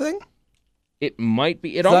Make-A-Wish thing? It might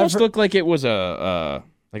be. It almost looked like it was a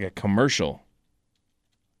commercial.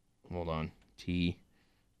 Hold on. Tea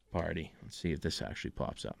Party. Let's see if this actually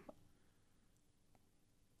pops up.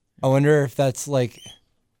 I wonder if that's like...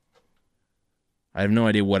 I have no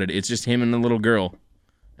idea what it is. It's just him and the little girl.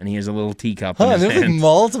 And he has a little teacup in his there's hand. like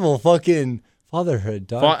multiple fucking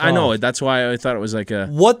fatherhood. I know. That's why I thought it was like a...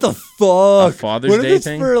 What the fuck? A Father's Day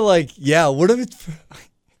thing? What if it's for like... Yeah, what if it's for...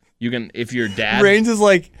 You can... If your dad... Reigns is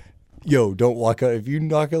like, yo, don't walk out. If you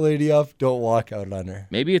knock a lady off, don't walk out on her.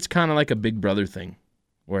 Maybe it's kind of like a Big Brother thing.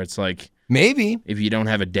 Where it's like... Maybe. If you don't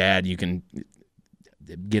have a dad, you can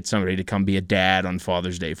get somebody to come be a dad on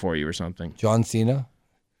Father's Day for you or something. John Cena?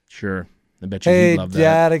 Sure. I bet you Hey, he'd love that.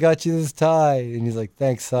 Dad, I got you this tie. And he's like,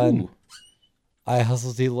 thanks, son. Ooh. I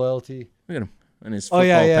hustle to loyalty. Look at him and his football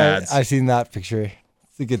pads. I've seen that picture.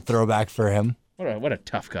 It's a good throwback for him. What a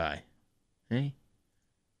tough guy. Hey?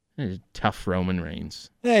 He's a tough Roman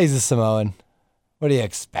Reigns. Yeah, he's a Samoan. What do you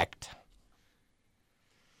expect?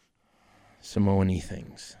 Samoan-y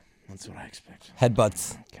things. That's what I expect.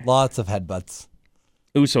 Headbutts. Okay. Lots of headbutts.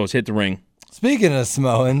 Usos hit the ring. Speaking of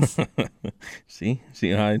Samoans. See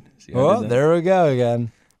how I did that? There we go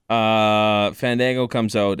again. Fandango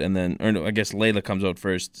comes out and then, or no, I guess Layla comes out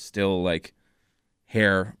first, still like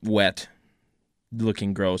hair wet,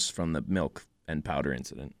 looking gross from the milk and powder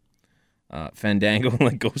incident. Fandango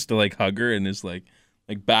like goes to like hug her and is like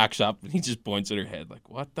backs up and he just points at her head like,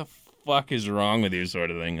 what the fuck is wrong with you, sort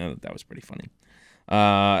of thing. That was pretty funny.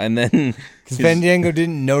 And then because Fandango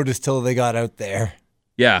didn't notice till they got out there.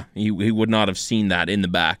 Yeah, he would not have seen that in the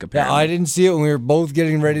back, apparently. Yeah, I didn't see it when we were both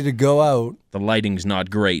getting ready to go out. The lighting's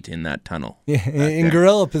not great in that tunnel. Yeah, in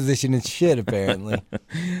gorilla position, it's shit, apparently.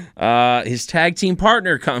 His tag team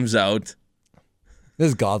partner comes out. This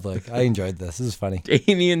is godlike. I enjoyed this. This is funny.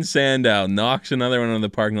 Damien Sandow knocks another one in the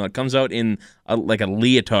parking lot. Comes out in like a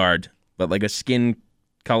leotard, but like a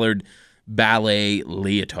skin-colored ballet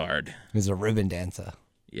leotard. He's a ribbon dancer.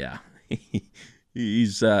 Yeah.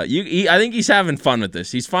 He's I think he's having fun with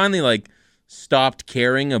this. He's finally like stopped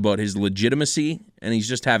caring about his legitimacy and he's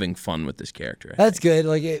just having fun with this character. That's good.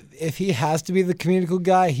 Like if he has to be the comedical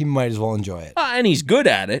guy, he might as well enjoy it. And he's good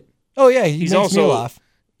at it. Oh yeah, he's makes me laugh.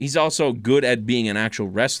 He's also good at being an actual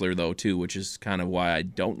wrestler though too, which is kind of why I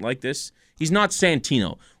don't like this. He's not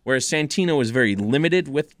Santino, whereas Santino is very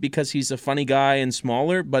limited because he's a funny guy and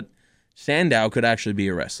smaller, but Sandow could actually be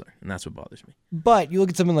a wrestler, and that's what bothers me. But you look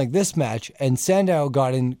at something like this match, and Sandow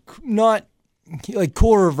got in not like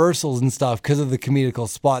cool reversals and stuff because of the comedical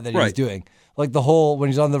spot that he's doing. Like the whole, when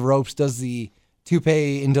he's on the ropes, does the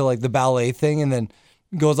toupee into like the ballet thing and then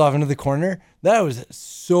goes off into the corner. That was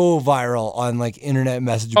so viral on like internet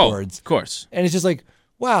message boards. Of course. And it's just like,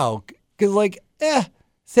 wow. Because like,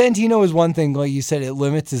 Santino is one thing, like you said, it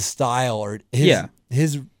limits his style or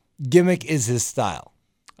his gimmick is his style.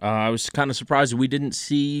 I was kind of surprised we didn't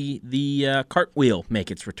see the cartwheel make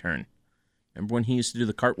its return. Remember when he used to do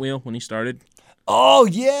the cartwheel when he started? Oh,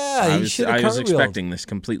 yeah. I was expecting this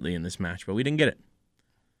completely in this match, but we didn't get it.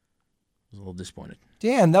 I was a little disappointed.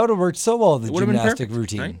 Damn, that would have worked so well with the gymnastic perfect,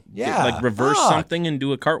 routine. Right? Yeah. Like reverse something and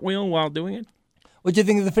do a cartwheel while doing it. What do you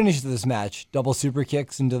think of the finish of this match? Double super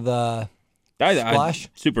kicks into the splash?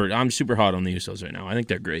 I'm super hot on the Usos right now. I think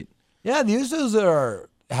they're great. Yeah, the Usos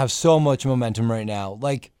have so much momentum right now.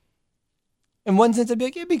 Like, in one sense, I'd be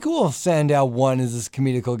like, it'd be cool if Sandow won as this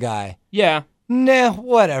comedical guy. Yeah. Nah,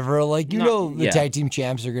 whatever. Like, the tag team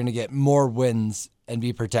champs are going to get more wins and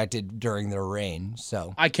be protected during their reign.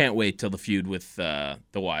 So I can't wait till the feud with the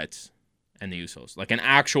Wyatts and the Usos. Like an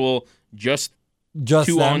actual just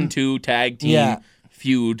 2-on-2 tag team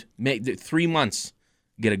feud. Make 3 months.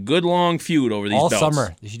 Get a good long feud over these belts. All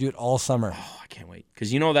summer. They should do it all summer. Oh, I can't wait.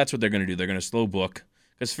 Because that's what they're going to do. They're going to slow book.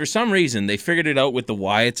 Because for some reason, they figured it out with the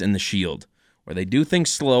Wyatts and the Shield, where they do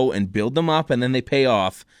things slow and build them up, and then they pay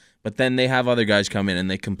off. But then they have other guys come in, and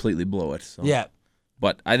they completely blow it. So. Yeah.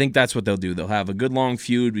 But I think that's what they'll do. They'll have a good long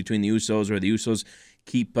feud between the Usos, where the Usos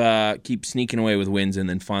keep sneaking away with wins, and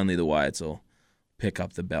then finally the Wyatts will pick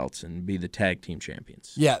up the belts and be the tag team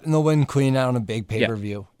champions. Yeah, and they'll win clean out on a big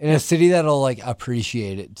pay-per-view. In a city that'll, like,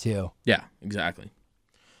 appreciate it, too. Yeah, exactly.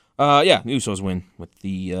 Usos win with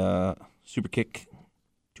the super kick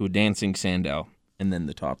to a dancing Sandow, and then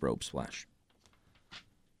the top rope splash.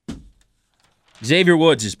 Xavier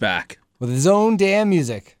Woods is back. With his own damn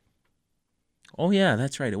music. Oh, yeah,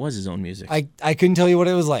 that's right. It was his own music. I couldn't tell you what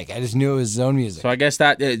it was like. I just knew it was his own music. So I guess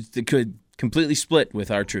that it could completely split with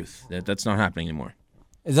R-Truth. That's not happening anymore.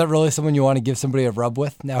 Is that really someone you want to give somebody a rub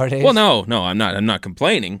with nowadays? Well, no, I'm not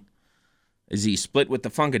complaining. Is he split with the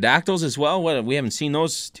Funkadactyls as well? We haven't seen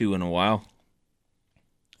those two in a while.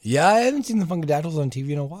 Yeah, I haven't seen the Funkadactyls on TV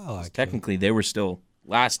in a while, actually. Technically, they were still,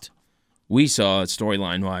 last we saw,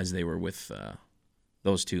 storyline-wise, they were with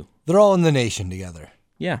Those two. They're all in the nation together.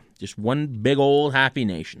 Yeah, just one big old happy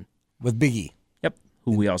nation. With Big E. Yep,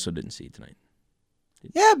 who we also didn't see tonight.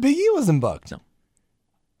 Yeah, Big E wasn't booked.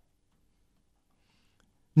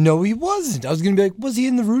 No, he wasn't. I was going to be like, was he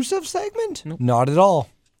in the Rusev segment? Nope. Not at all.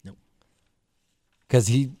 Nope. Because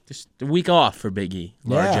he... Just a week off for Big E.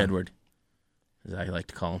 Large Yeah. Edward, as I like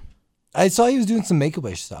to call him. I saw he was doing some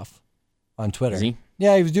Make-A-Wish stuff on Twitter. Is he?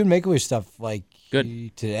 Yeah, he was doing Make-A-Wish stuff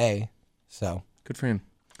Good. Today. So... Good for him.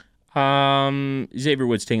 Xavier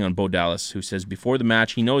Woods taking on Bo Dallas, who says before the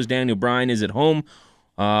match he knows Daniel Bryan is at home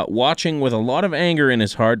watching with a lot of anger in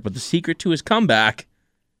his heart, but the secret to his comeback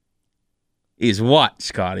is what,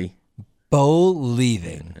 Scotty? Bo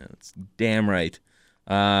leaving. That's damn right.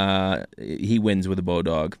 He wins with a Bo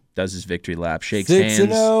dog, does his victory lap, shakes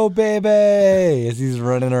 6-0, baby, as he's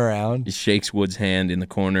running around. He shakes Woods' hand in the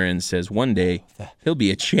corner and says one day he'll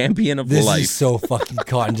be a champion of This life. is so fucking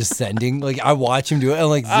condescending. Like, I watch him do it, and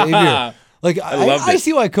like, Xavier, like, I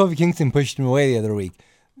see why Kofi Kingston pushed him away the other week.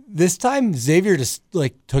 This time, Xavier just,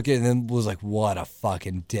 like, took it and then was like, what a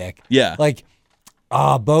fucking dick. Yeah. Like,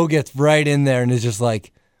 Bo gets right in there and is just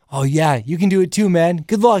like, oh, yeah, you can do it too, man.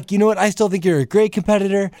 Good luck. You know what? I still think you're a great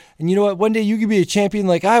competitor. And you know what? One day you could be a champion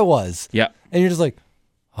like I was. Yeah. And you're just like,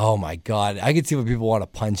 oh, my God. I could see why people want to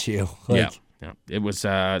punch you. Like, yeah. It was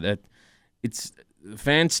that. It's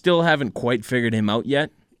fans still haven't quite figured him out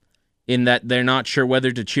yet. In that they're not sure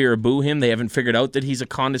whether to cheer or boo him. They haven't figured out that he's a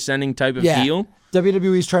condescending type of heel.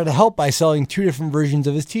 WWE's trying to help by selling 2 different versions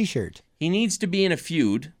of his T-shirt. He needs to be in a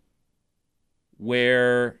feud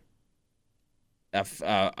where a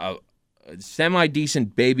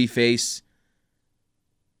semi-decent babyface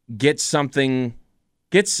gets something.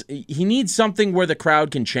 He needs something where the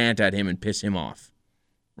crowd can chant at him and piss him off.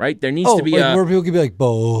 Right? There needs to be where people can be like,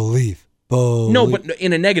 believe. No, but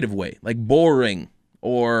in a negative way, like boring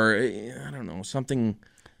or I don't know, something.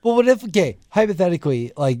 Well, what if, okay,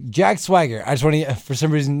 hypothetically, like Jack Swagger, I just want to, for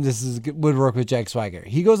some reason, would work with Jack Swagger.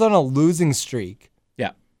 He goes on a losing streak.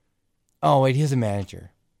 Yeah. Oh, wait, he has a manager.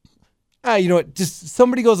 You know what? Just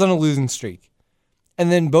somebody goes on a losing streak.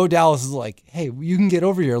 And then Bo Dallas is like, hey, you can get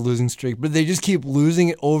over your losing streak. But they just keep losing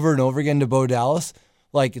it over and over again to Bo Dallas.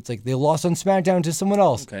 Like, it's like they lost on SmackDown to someone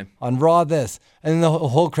else. Okay. On Raw this. And then the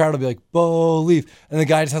whole crowd will be like, Bo, leave. And the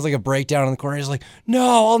guy just has like a breakdown in the corner. He's like,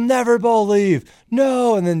 no, I'll never Bo leave.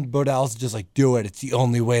 No. And then Bo Dallas is just like, do it. It's the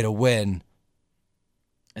only way to win.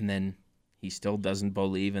 And then he still doesn't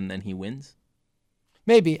believe and then he wins?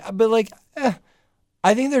 Maybe. But like,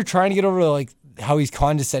 I think they're trying to get over like how he's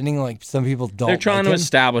condescending. Like some people don't. They're trying to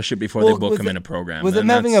establish it before they book him in a program. With him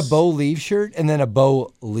having a Bo leave shirt and then a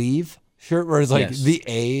Bo leave shirt where it's like the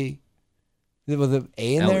A, with an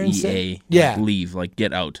A in there instead? L-E-A. Yeah. Like leave, like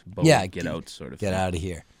get out. Bo, get out sort of Get thing. out of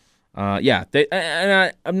here.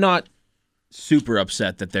 I'm not super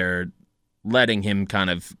upset that they're letting him kind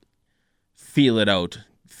of feel it out,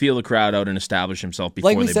 feel the crowd out and establish himself before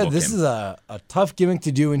they book him. Like we said, this is a tough gimmick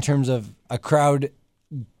to do in terms of a crowd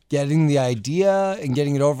getting the idea and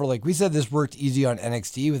getting it over. Like we said, this worked easy on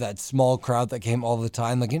NXT with that small crowd that came all the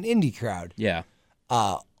time, like an indie crowd. Yeah.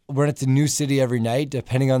 When it's a new city every night,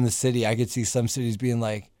 depending on the city, I could see some cities being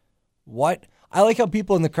like, what? I like how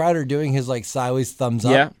people in the crowd are doing his like sideways thumbs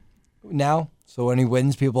up now. So when he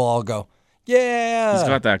wins, people all go, yeah. He's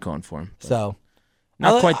got that going for him. So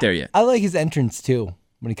not quite there yet. I like his entrance too.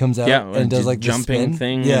 When he comes out and does like the jumping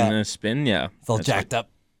spin. thing and a spin. Yeah. It's all jacked up.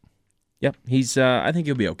 Yep. He's I think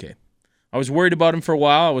he'll be okay. I was worried about him for a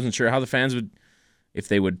while. I wasn't sure how the fans would, if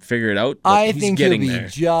they would figure it out. But I he's think he'll getting be there.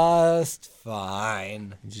 just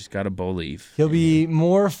fine. You just got to believe. He'll be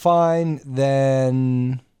more fine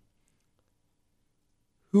than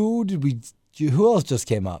who else just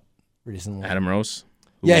came up recently? Adam Rose.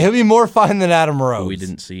 He'll be more fine than Adam Rose. Who we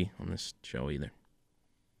didn't see on this show either.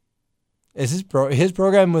 Is his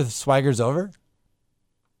program with Swagger's over?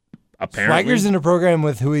 Apparently. Swagger's in a program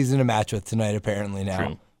with who he's in a match with tonight, apparently now.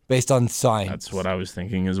 True. Based on signs. That's what I was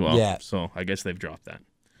thinking as well. Yeah. So I guess they've dropped that.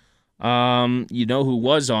 You know who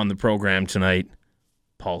was on the program tonight?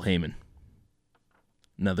 Paul Heyman.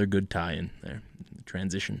 Another good tie-in there.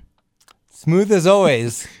 Transition. Smooth as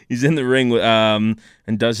always. He's in the ring and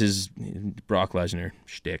does his Brock Lesnar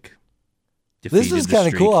shtick. This was kind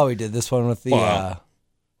of cool how he did this one with the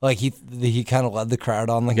like he kind of led the crowd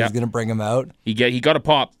on like he was going to bring him out. He got a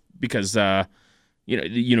pop because the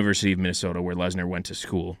University of Minnesota where Lesnar went to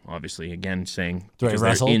school, obviously, again saying he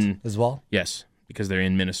wrestled as well. Yes, because they're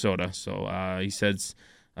in Minnesota. So he says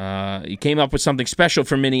he came up with something special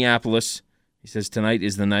for Minneapolis. He says tonight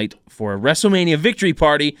is the night for a WrestleMania victory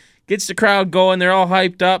party. Gets the crowd going. They're all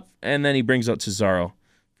hyped up. And then he brings out Cesaro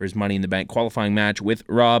for his Money in the Bank qualifying match with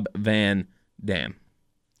Rob Van Dam.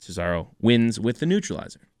 Cesaro wins with the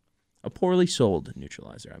neutralizer. A poorly sold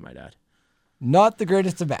neutralizer, I might add. Not the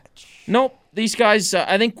greatest of match. Nope. These guys,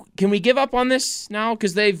 I think, can we give up on this now?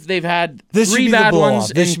 Because they've had 3 bad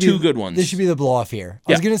ones and 2 good ones. This should be the blow-off here.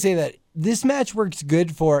 I was going to say that this match works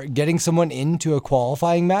good for getting someone into a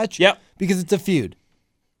qualifying match. Yep. Because it's a feud.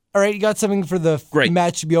 All right, you got something for the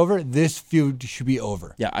match to be over. This feud should be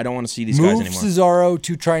over. Yeah, I don't want to see these guys anymore. Move Cesaro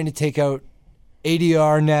to trying to take out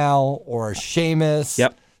ADR now or Sheamus.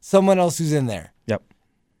 Yep. Someone else who's in there. Yep.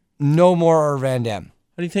 No more Van Dam.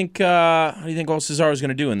 How do you think old Cesaro's going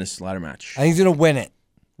to do in this ladder match? I think he's going to win it.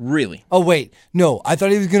 Really? Oh, wait. No, I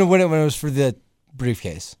thought he was going to win it when it was for the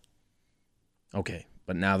briefcase. Okay,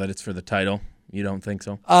 but now that it's for the title, you don't think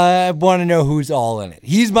so? I want to know who's all in it.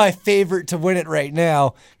 He's my favorite to win it right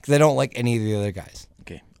now because I don't like any of the other guys.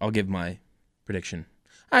 Okay, I'll give my prediction.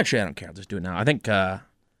 Actually, I don't care. I'll just do it now. I think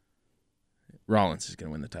Rollins is going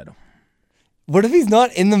to win the title. What if he's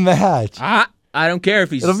not in the match? I don't care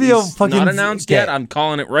if he's not announced yet. I'm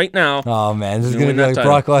calling it right now. Oh, man. This is going to be like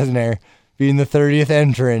Brock Lesnar being the 30th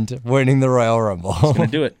entrant, winning the Royal Rumble. He's going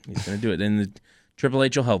to do it. He's going to do it. And Triple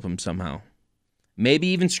H will help him somehow. Maybe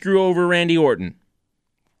even screw over Randy Orton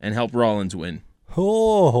and help Rollins win.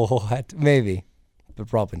 Oh, maybe. But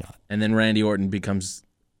probably not. And then Randy Orton becomes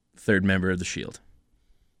 3rd member of the Shield.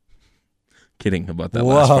 Kidding about that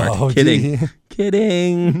last part. Kidding.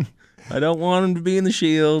 Kidding. I don't want him to be in the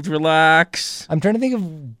Shield. Relax. I'm trying to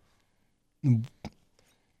think of...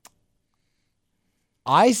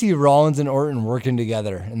 I see Rollins and Orton working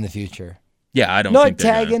together in the future. Yeah, I don't think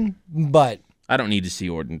they're tagging, but... I don't need to see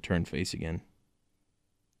Orton turn face again.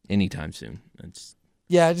 Anytime soon.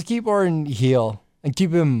 Yeah, just keep Orton heel and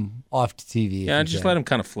keep him off TV. Yeah, just let him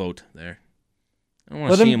kind of float there. I don't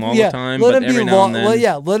want to see him all the time, but every now and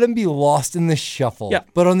then. Let him be lost in the shuffle,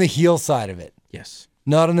 but on the heel side of it. Yes.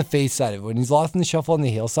 Not on the face side of it. When he's lost in the shuffle on the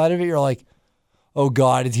heel side of it, you're like, oh,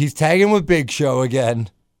 God, he's tagging with Big Show again.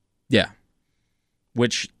 Yeah.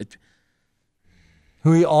 Which...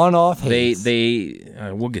 Who he on-off hates.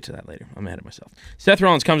 We'll get to that later. I'm ahead of myself. Seth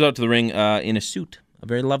Rollins comes out to the ring in a suit. A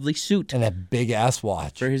very lovely suit. And a big-ass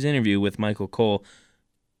watch. For his interview with Michael Cole.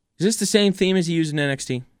 Is this the same theme as he used in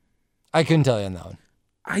NXT? I couldn't tell you on that one.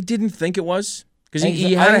 I didn't think it was. Because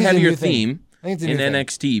he had a heavier theme in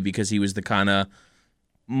NXT because he was the kind of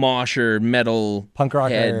mosher, metal... punk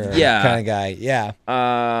rocker kind of guy. Yeah.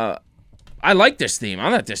 I like this theme. I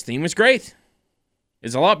thought this theme was great.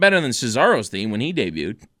 It's a lot better than Cesaro's theme when he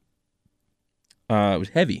debuted. It was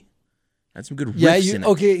heavy. Had some good riffs in it.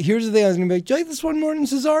 Okay, here's the thing I was going to be like, do you like this one more than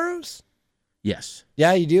Cesaro's? Yes.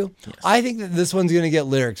 Yeah, you do? Yes. I think that this one's going to get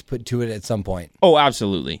lyrics put to it at some point. Oh,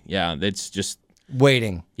 absolutely. Yeah, it's just...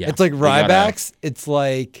 waiting. Yeah, it's like Ryback's. It's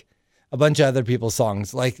like a bunch of other people's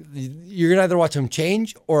songs. Like, you're going to either watch them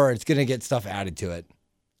change or it's going to get stuff added to it.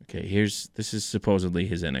 Okay, this is supposedly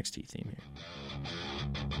his NXT theme here.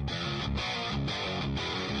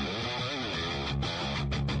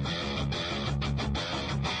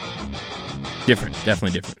 Different,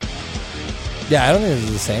 definitely different. Yeah, I don't think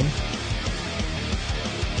it's the same.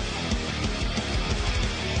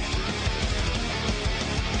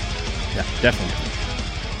 Yeah, definitely.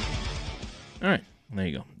 All right, there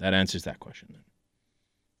you go. That answers that question then.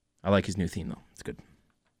 I like his new theme though. It's good.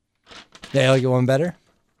 Yeah, you like it one better?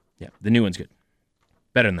 Yeah, the new one's good.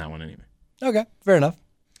 Better than that one anyway. Okay, fair enough.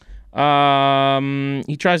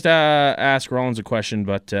 He tries to ask Rollins a question,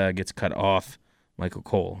 but gets cut off. Michael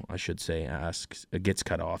Cole, I should say, gets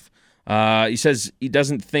cut off. He says he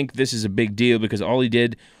doesn't think this is a big deal because all he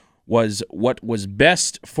did was what was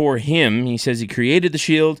best for him. He says he created the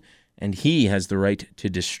Shield, and he has the right to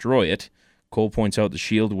destroy it. Cole points out the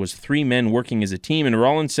Shield was 3 men working as a team, and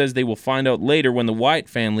Rollins says they will find out later when the Wyatt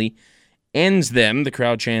family ends them. The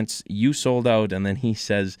crowd chants, "You sold out," and then he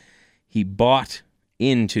says he bought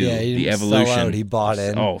into the evolution. Sell out, he bought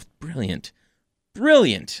in. Oh, brilliant.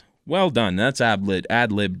 Brilliant. Well done. That's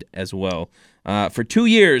ad-libbed as well. For 2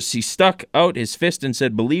 years, he stuck out his fist and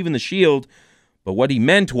said, "Believe in the Shield," but what he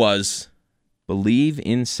meant was, "Believe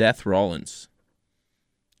in Seth Rollins."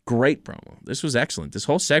 Great promo. This was excellent. This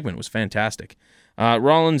whole segment was fantastic.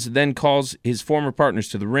 Rollins then calls his former partners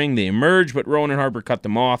to the ring. They emerge, but Rowan and Harper cut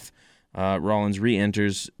them off. Rollins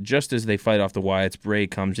re-enters just as they fight off the Wyatts. Bray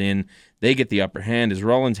comes in. They get the upper hand as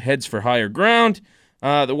Rollins heads for higher ground.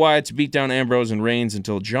 The Wyatts beat down Ambrose and Reigns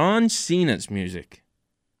until John Cena's music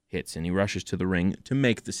hits, and he rushes to the ring to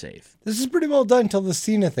make the save. This is pretty well done until the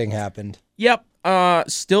Cena thing happened. Yep.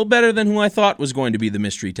 Still better than who I thought was going to be the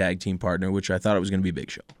mystery tag team partner, which I thought it was going to be Big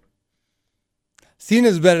Show.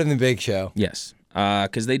 Cena's better than Big Show. Yes.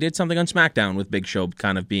 Because they did something on SmackDown with Big Show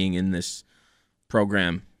kind of being in this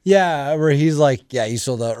program Yeah, where he's like, yeah, you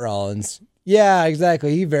sold out Rollins. Yeah,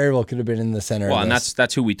 exactly. He very well could have been in the center. Well, of and this.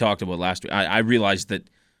 that's who we talked about last week. I realized that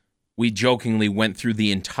we jokingly went through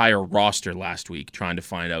the entire roster last week trying to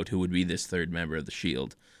find out who would be this third member of the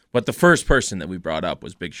Shield. But the first person that we brought up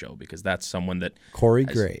was Big Show, because that's someone that Corey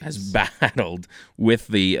Graves has battled with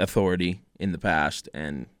the Authority in the past.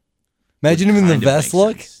 And imagine him in the vest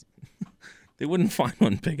look. They wouldn't find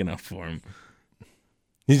one big enough for him.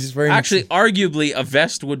 He's just wearing. Actually, arguably, a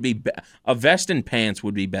vest a vest and pants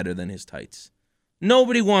would be better than his tights.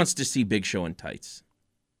 Nobody wants to see Big Show in tights.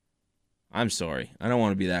 I'm sorry, I don't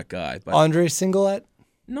want to be that guy. But Andre Singlet?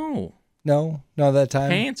 no, not that time.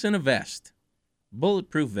 pants and a vest,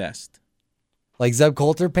 bulletproof vest. Like Zeb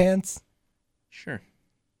Coulter pants? Sure.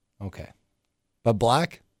 Okay, but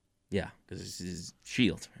black? Yeah, because it's his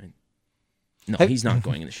Shield, right? No, Have- he's not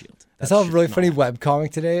going in the Shield. I saw a really no. funny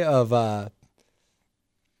webcomic today of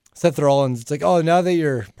Seth Rollins. It's like, oh, now that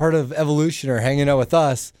you're part of Evolution or hanging out with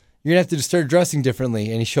us, you're going to have to start dressing differently.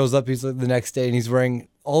 And he shows up, he's like the next day, and he's wearing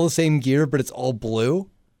all the same gear, but it's all blue.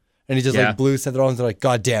 And he just like blue Seth Rollins. They're like,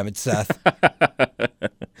 God damn it, Seth.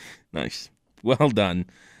 Nice. Well done.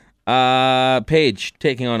 Paige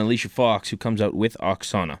taking on Alicia Fox, who comes out with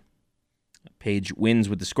Oksana. Paige wins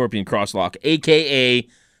with the Scorpion Crosslock, a.k.a.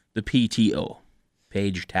 the PTO.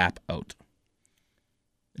 Paige tap out.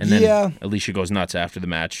 And then Alicia goes nuts after the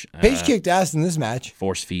match. Paige kicked ass in this match.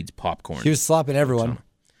 Force feeds popcorn. She was slapping everyone.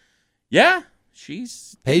 Yeah,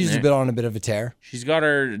 she's... Paige has been on a bit of a tear. She's got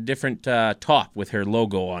her different top with her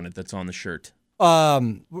logo on it that's on the shirt.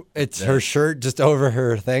 It's her shirt just over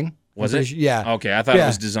her thing. Was it? Yeah. Okay, I thought it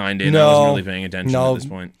was designed in. No, I wasn't really paying attention at this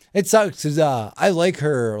point. It sucks because I like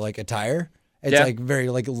her like attire. It's Yeah. like very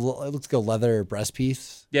like it looks like a leather breast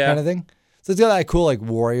piece Yeah. kind of thing. So it's got that cool like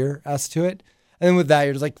warrior-esque to it. And then with that,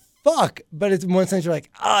 you're just like, fuck. But it's in one sense, you're like,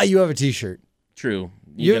 you have a t-shirt. True.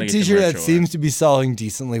 You have a gotta get the t-shirt merch that over. seems to be selling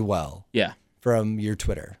decently well Yeah. from your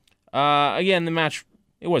Twitter. Again, the match,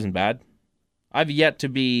 it wasn't bad. I've yet to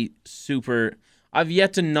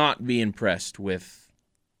not be impressed with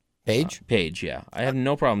Paige? Paige, yeah. I have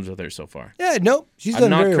no problems with her so far. Yeah, nope. She's I'm done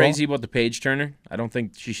not very crazy about the Page Turner. I don't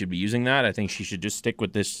think she should be using that. I think she should just stick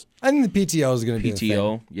with this well. I think the PTO is going to be the thing.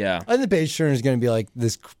 PTO. Yeah. I think the Page Turner is going to be like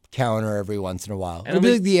this counter every once in a while. And It'll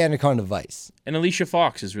be like the Anaconda Vice. And Alicia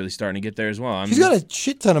Fox is really starting to get there as well. She's got a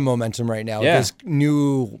shit ton of momentum right now with this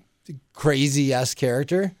new crazy-ass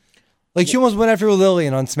character. Like, she almost went after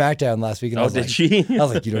Lillian on SmackDown last week. And I was did like, she? I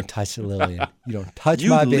was like, you don't touch Lillian. You don't touch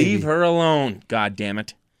You my baby. leave her alone. God damn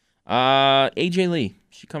it. AJ Lee,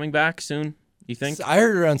 she coming back soon, you think? I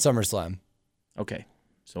heard her on SummerSlam. Okay.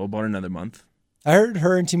 So about another month. I heard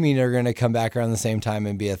her and Tamina are going to come back around the same time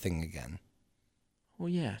and be a thing again. Oh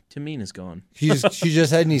yeah, Tamina's gone. She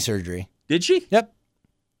just had knee surgery. Did she? Yep.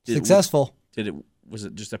 Successful. Was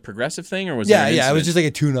it just a progressive thing, or was Yeah, it? it was just like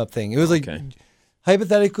a tune-up thing. It was like,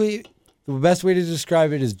 hypothetically, the best way to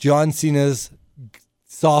describe it is John Cena's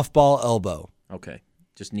softball elbow. Okay,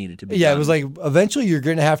 just needed to be. Yeah, done. it was like eventually you're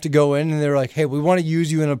going to have to go in, and they were like, "Hey, we want to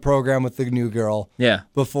use you in a program with the new girl." Yeah.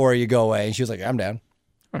 Before you go away, and she was like, "I'm down."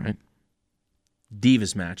 All right.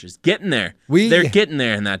 Divas matches, getting there. They're They're getting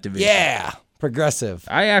there in that division. Yeah, progressive.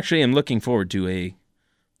 I actually am looking forward to a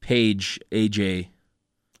Paige AJ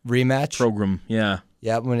rematch program. Yeah.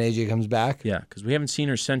 Yeah, when AJ comes back. Yeah, because we haven't seen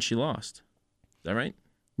her since she lost. Is that right?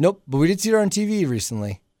 Nope, but we did see her on TV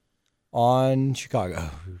recently, on Chicago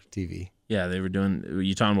TV. Yeah, they were doing. Were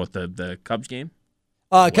you talking about the Cubs game?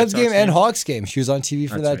 Cubs game and Hawks game. She was on TV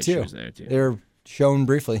for that right, too. She was there too. They were shown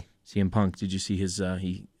briefly. CM Punk, did you see his?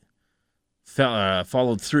 He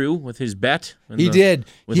followed through with his bet. Did.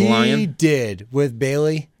 With he Lion. Did with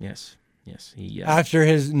Bailey. Yes. He after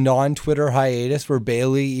his non-Twitter hiatus, where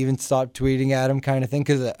Bailey even stopped tweeting at him, kind of thing.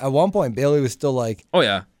 Because at one point, Bailey was still like, "Oh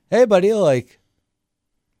yeah, hey buddy, like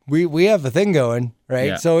we have a thing going, right?"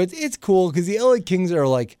 Yeah. So it's cool because the LA Kings are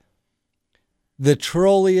like the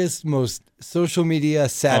trolliest, most social media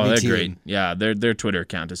savvy they're team. great. Yeah, their Twitter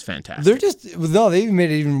account is fantastic. They're just they even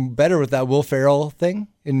made it even better with that Will Ferrell thing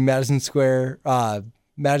in Madison Square.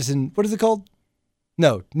 Madison, what is it called?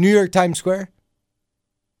 No, New York Times Square.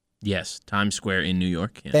 Yes, Times Square in New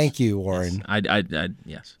York. Yes. Thank you, Warren. Yes. I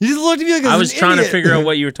yes. You just looked at me like I was trying idiot. to figure out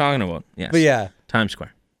what you were talking about. Yes. But yeah. Times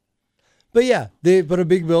Square. But yeah, they put a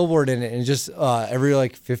big billboard in it, and just every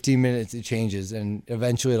like 15 minutes it changes, and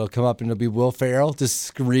eventually it'll come up and it'll be Will Ferrell just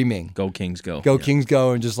screaming, "Go Kings, go! Go Kings,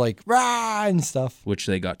 go!" and just like rah and stuff. Which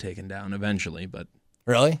they got taken down eventually, but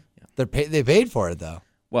really, they paid for it though.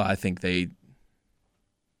 Well, I think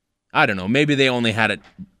I don't know. Maybe they only had it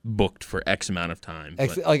booked for X amount of time,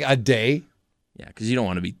 like a day. Yeah, because you don't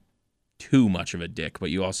want to be too much of a dick, but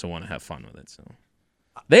you also want to have fun with it. So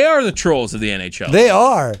They are the trolls of the NHL. They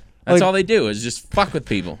are. That's all they do is just fuck with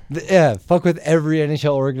people. Yeah, fuck with every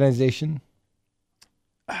NHL organization.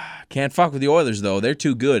 Can't fuck with the Oilers, though. They're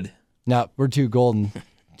too good. No, we're too golden.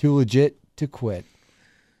 Too legit to quit.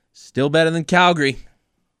 Still better than Calgary.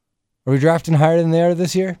 Are we drafting higher than they are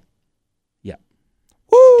this year? Yeah.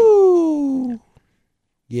 Woo!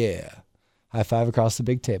 Yeah. High five across the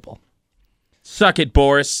big table. Suck it,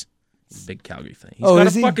 Boris. Big Calgary fan. He's got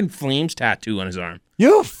a fucking Flames tattoo on his arm.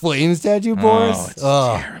 You have a Flames tattoo, Boris?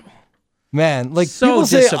 Oh, it's terrible. Man, like So people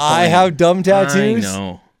say I have dumb tattoos. I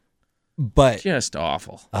know. But just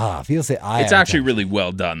awful. People say It's actually really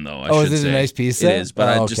well done, though. I should is it say. a nice piece? It is, but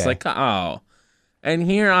I just like, And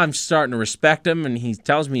here I'm starting to respect him, and he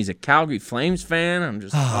tells me he's a Calgary Flames fan. I'm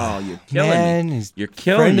just, you're killing me. You're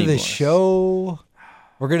killing friend me. Of the Boris. show.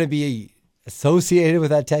 We're gonna be associated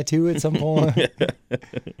with that tattoo at some point.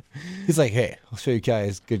 He's like, hey, I'll show you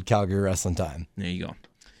guys good Calgary wrestling time. There you go.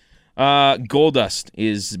 Goldust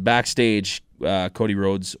is backstage. Cody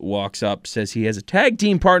Rhodes walks up, says he has a tag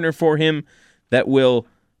team partner for him that will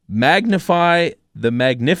magnify the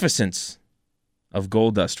magnificence of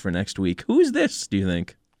Goldust for next week. Who is this, do you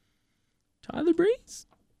think? Tyler Breeze?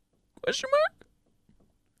 Question mark?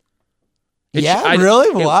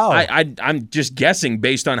 Really? Wow. I'm just guessing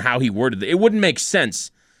based on how he worded it. It wouldn't make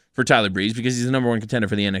sense for Tyler Breeze because he's the number one contender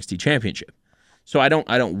for the NXT Championship. So I don't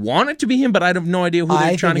want it to be him, but I have no idea who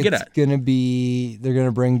they're trying to get at. They're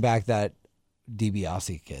gonna bring back that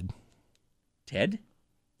DiBiase kid. Ted?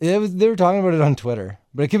 They were talking about it on Twitter,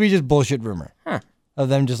 but it could be just bullshit rumor of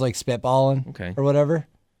them just like spitballing or whatever.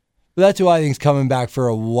 But that's who I think's coming back for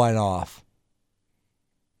a one-off.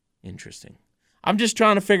 Interesting. I'm just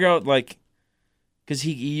trying to figure out because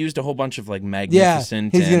he used a whole bunch of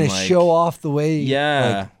magnificent. Yeah, he's gonna show off the way.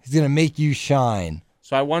 Yeah, he's gonna make you shine.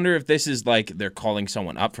 So I wonder if this is they're calling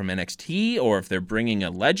someone up from NXT, or if they're bringing a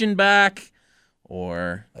legend back,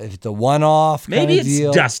 or if it's a one-off. Maybe it's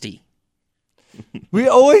deal. Dusty. We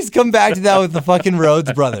always come back to that with the fucking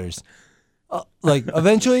Rhodes brothers.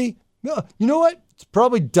 Eventually, you know what? It's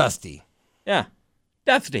probably Dusty. Yeah,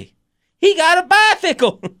 Dusty. He got a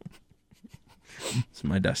bicycle. It's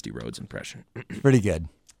my Dusty Rhodes impression. Pretty good.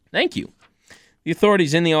 Thank you. The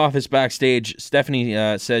authorities in the office backstage. Stephanie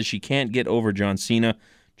says she can't get over John Cena.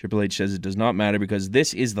 Triple H says it does not matter because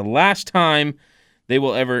this is the last time they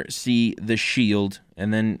will ever see the Shield.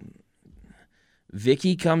 And then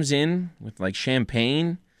Vicky comes in with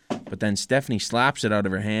champagne, but then Stephanie slaps it out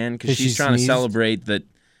of her hand because she's trying to celebrate that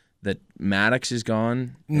Maddox is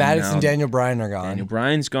gone. Maddox and Daniel Bryan are gone. Daniel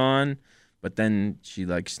Bryan's gone, but then she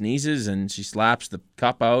sneezes and she slaps the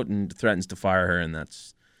cup out and threatens to fire her, and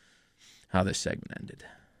that's how this segment ended.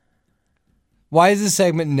 Why is this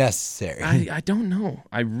segment necessary? I don't know.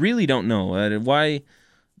 I really don't know why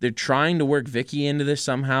they're trying to work Vicky into this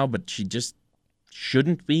somehow, but she just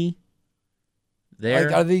shouldn't be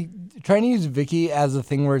there. Are they trying to use Vicky as a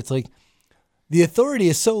thing where it's the authority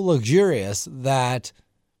is so luxurious that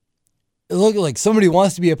it looks like somebody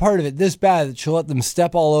wants to be a part of it this bad that she'll let them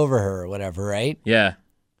step all over her or whatever, right? Yeah.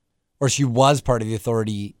 Or she was part of the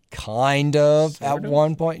authority kind of Sort at of.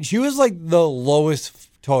 one point. She was the lowest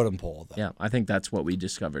totem pole, though. Yeah, I think that's what we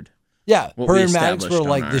discovered. Yeah, What her we and Maddox were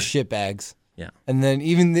established on the our- shitbags. Yeah. And then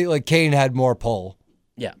even Kane had more pull.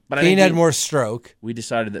 Yeah, but I Kane think had more stroke. we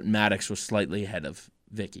decided that Maddox was slightly ahead of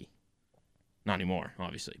Vicky. Not anymore,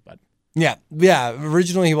 obviously, but Yeah.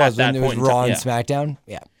 Originally he was At when that it was point in Raw time, and SmackDown.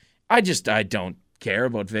 Yeah. I don't care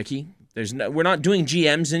about Vicky. We're not doing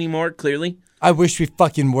GMs anymore, clearly. I wish we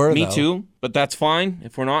fucking were. Me though. too, but that's fine.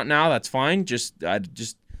 If we're not now, that's fine. Just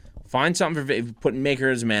find something for make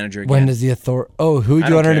her as a manager again. When does the authority? Oh, who would I you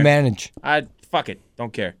don't want her to care. manage? Fuck it,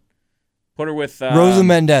 don't care. Put her with Rosa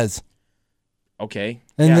Mendez. Okay,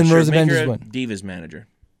 And yeah, then sure. Rosa Make Mendez her a won. Divas manager.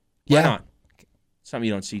 Why Yeah. not? Something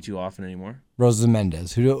you don't see too often anymore. Rosa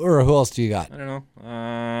Mendez. Who else do you got? I don't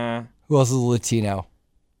know. Who else is a Latino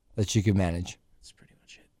that you could manage? That's pretty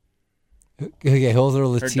much it. Okay, who else are Her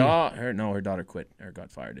Latino? her daughter quit or got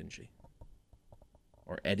fired, didn't she?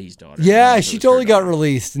 Or Eddie's daughter. I don't Yeah, know if she it was totally her got daughter.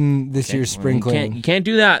 released in this Okay, year's well, spring you cleaning. can't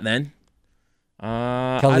do that then.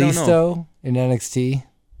 I don't know. Kalisto in NXT.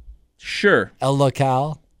 Sure. El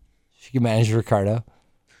Local. She can manage Ricardo.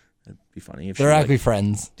 It'd be funny if They're she actually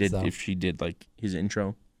friends. did so. if she did his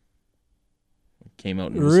intro. Came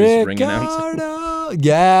out and was his ring announcer. Ricardo.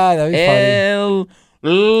 Yeah, that'd be funny.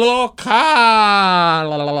 El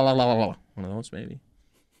Local. One of those maybe.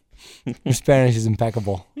 Your Spanish is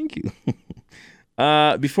impeccable. Thank you.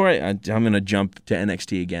 Before I'm going to jump to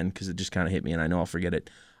NXT again because it just kind of hit me and I know I'll forget it.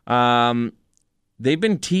 They've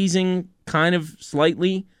been teasing kind of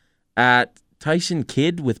slightly at Tyson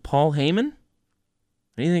Kidd with Paul Heyman.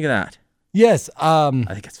 What do you think of that? Yes. I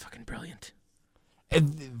think it's fucking brilliant.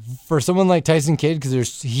 For someone like Tyson Kidd,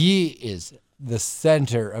 because he is the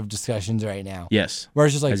center of discussions right now. Yes. Where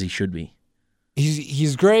it's just like, as he should be.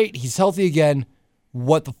 He's great. He's healthy again.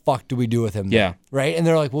 What the fuck do we do with him then? Yeah. Right? And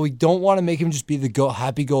they're like, well, we don't want to make him just be the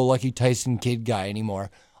happy-go-lucky Tyson Kidd guy anymore.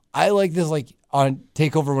 I like this like on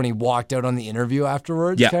TakeOver when he walked out on the interview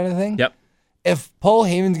afterwards kind of thing. Yep. If Paul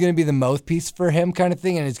Heyman's going to be the mouthpiece for him kind of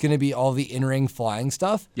thing and it's going to be all the in-ring flying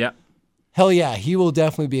stuff, Yep. hell yeah, he will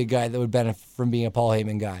definitely be a guy that would benefit from being a Paul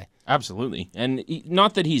Heyman guy. Absolutely. And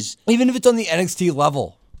not that he's... Even if it's on the NXT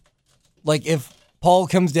level. Like if Paul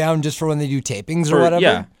comes down just for when they do tapings or whatever.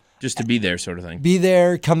 Yeah, just to be there sort of thing. Be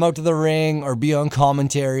there, come out to the ring, or be on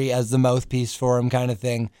commentary as the mouthpiece for him kind of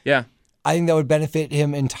thing. Yeah. I think that would benefit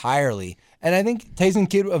him entirely. And I think Tyson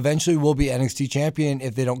Kidd eventually will be NXT champion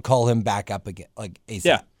if they don't call him back up again, like ASAP.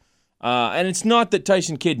 Yeah. And it's not that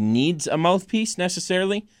Tyson Kidd needs a mouthpiece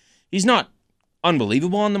necessarily. He's not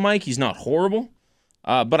unbelievable on the mic. He's not horrible.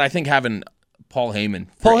 But I think having Paul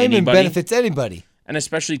Heyman benefits anybody. And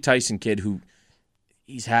especially Tyson Kidd, who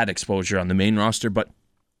he's had exposure on the main roster, but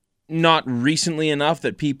not recently enough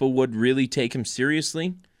that people would really take him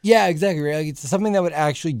seriously. Yeah, exactly. Like it's something that would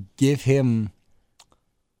actually give him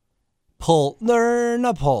push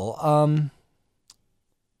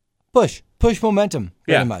momentum,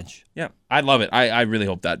 pretty much. Yeah, I love it. I really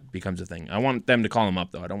hope that becomes a thing. I want them to call him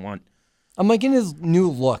up, though. I'm liking his new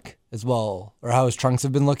look as well, or how his trunks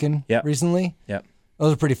have been looking recently. Yeah.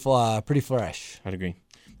 Those are pretty fresh. I'd agree.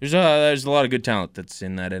 There's a lot of good talent that's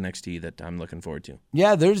in that NXT that I'm looking forward to.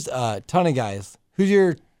 Yeah, there's a ton of guys. Who's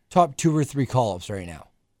your top 2 or 3 call-ups right now?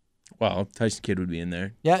 Well, Tyson Kidd would be in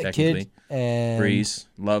there. Yeah, Kidd and... Breeze.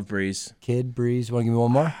 Love Breeze. Kidd, Breeze. Want to give me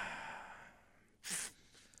one more?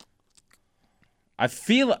 I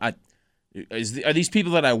feel... are these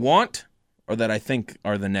people that I want or that I think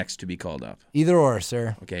are the next to be called up? Either or,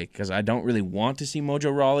 sir. Okay, because I don't really want to see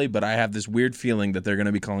Mojo Rawley, but I have this weird feeling that they're going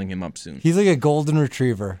to be calling him up soon. He's like a golden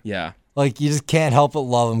retriever. Yeah. Like, you just can't help but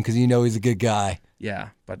love him because you know he's a good guy. Yeah,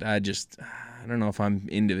 but I don't know if I'm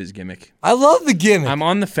into his gimmick. I love the gimmick. I'm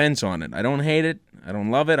on the fence on it. I don't hate it. I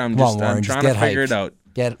don't love it. I'm trying to figure it out.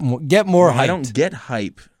 Get more hype. I don't get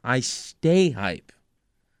hype. I stay hype.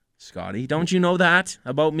 Scotty, don't you know that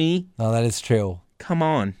about me? No, that is true. Come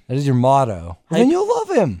on. That is your motto. Then you'll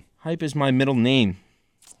love him. Hype is my middle name.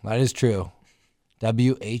 That is true.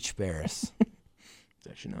 W.H. Barris. It's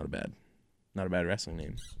actually not a bad wrestling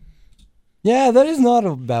name. Yeah, that is not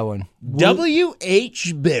a bad one.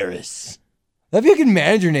 W.H. Barris. That'd be a good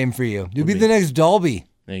manager name for you. You'd be the next Dalby.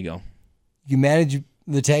 There you go. You manage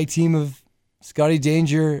the tag team of Scotty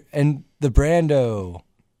Danger and the Brando.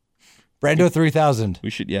 Brando 3000.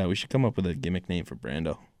 We should come up with a gimmick name for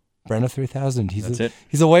Brando. Brando 3000. That's it.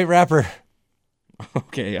 He's a white rapper.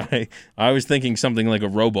 Okay, I was thinking something like a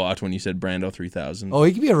robot when you said Brando 3000. Oh,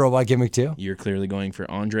 he could be a robot gimmick too. You're clearly going for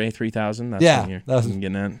Andre 3000. That's what I'm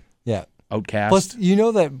getting at. Yeah. Outcast. Plus, you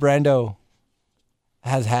know that Brando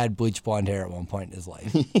has had bleach blonde hair at one point in his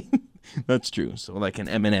life. That's true. So like an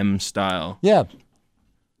Eminem style. Yeah.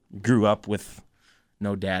 Grew up with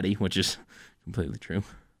no daddy, which is completely true.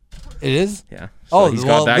 It is? Yeah. So he's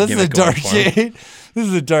got that this is a dark shade. This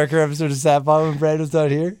is a darker episode of Sapphire when Brando's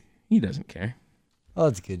not here. He doesn't care. Oh,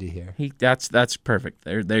 it's good to hear. That's perfect.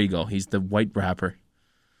 There you go. He's the white rapper.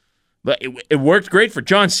 But it worked great for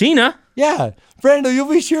John Cena. Yeah. Brando, you'll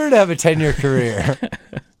be sure to have a 10-year career.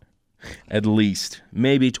 At least.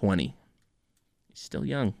 Maybe 20. He's still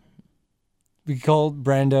young. We called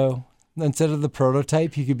Brando, instead of the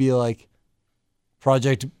prototype, he could be like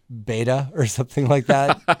Project Beta or something like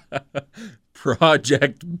that.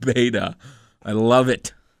 Project Beta. I love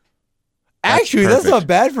it. Actually, that's not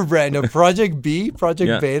bad for Brando. Project B,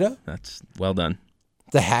 Project Beta. That's well done.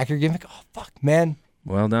 The hacker gimmick. Oh, fuck, man.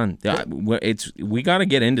 Well done. Yeah, we got to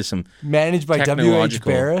get into some managed by W.H.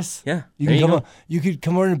 Barris. Yeah, you could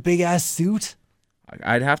come over in a big ass suit.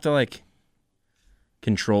 I'd have to like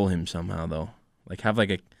control him somehow though. Like have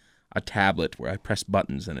like a tablet where I press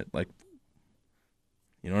buttons in it. Like,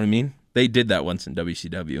 you know what I mean? They did that once in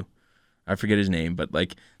WCW. I forget his name, but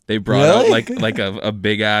like they brought out like a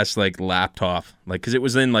big ass like laptop, like because it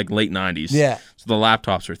was in like late 90s. Yeah. So the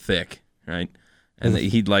laptops were thick, right? And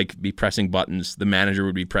he'd like be pressing buttons. The manager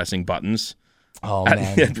would be pressing buttons. Oh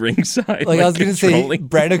man! At ringside. Like I was gonna say,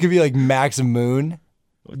 Brando could be like Max Moon.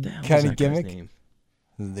 What the hell kind was of that guy's gimmick? name?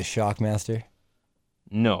 The Shockmaster.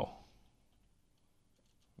 No.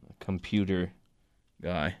 Computer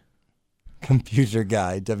guy. Computer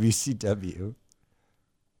guy. WCW.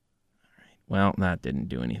 Well, that didn't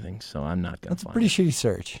do anything, so I'm not gonna. That's a pretty shitty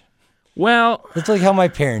search. Well, that's like how my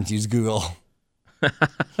parents use Google.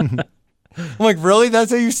 I'm like, really?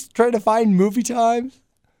 That's how you try to find movie times?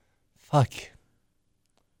 Fuck.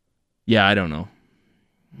 Yeah, I don't know.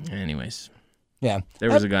 Anyways. Yeah. There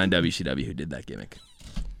was a guy in WCW who did that gimmick.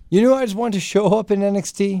 You know who I just want to show up in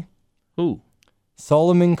NXT? Who?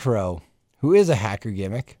 Solomon Crow, who is a hacker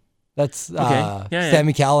gimmick. That's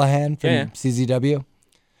Sami Callihan from CZW.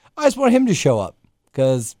 I just want him to show up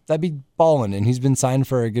because that'd be ballin', and he's been signed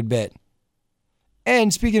for a good bit.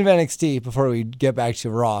 And speaking of NXT, before we get back to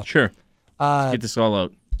Raw. Sure. Let's get this all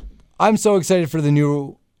out. I'm so excited for the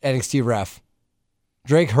new NXT ref.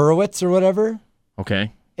 Drake Hurwitz or whatever.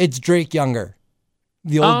 Okay. It's Drake Younger.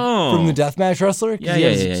 The old from the Deathmatch wrestler.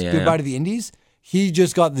 Yeah. Goodbye to the Indies. He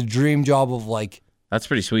just got the dream job of like that's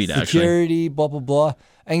pretty sweet, security, blah blah blah.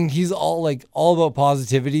 And he's all about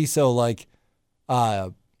positivity. So like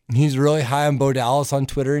he's really high on Bo Dallas on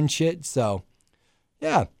Twitter and shit. So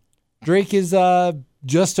yeah. Drake is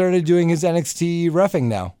just started doing his NXT reffing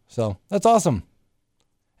now. So that's awesome.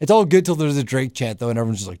 It's all good till there's a Drake chant though, and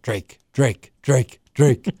everyone's just like Drake, Drake, Drake,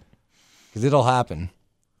 Drake. Because it'll happen.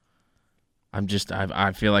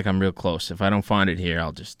 I feel like I'm real close. If I don't find it here,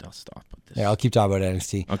 I'll stop with this. Yeah, I'll keep talking about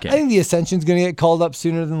NXT. Okay. I think the Ascension's going to get called up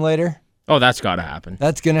sooner than later. Oh, that's got to happen.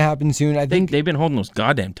 That's going to happen soon. I think they've been holding those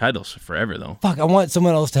goddamn titles forever, though. Fuck, I want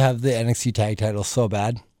someone else to have the NXT tag titles so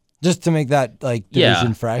bad. Just to make that like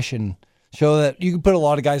division fresh and show that you can put a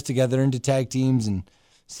lot of guys together into tag teams and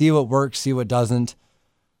see what works, see what doesn't.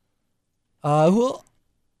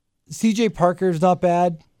 CJ Parker's not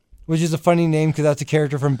bad. Which is a funny name because that's a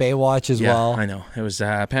character from Baywatch as well. I know. It was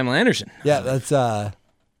Pamela Anderson. Yeah, that's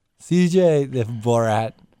CJ, the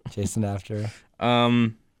Borat, chasing after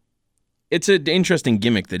her. It's an interesting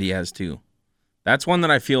gimmick that he has, too. That's one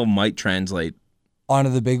that I feel might translate. Onto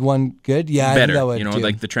the big one, good? Yeah, better. I think that would you know, too.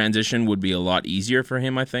 like the transition would be a lot easier for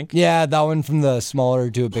him, I think. Yeah, that one from the smaller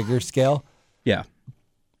to a bigger scale. Yeah.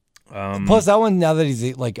 Plus, that one, now that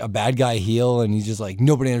he's like a bad guy heel and he's just like,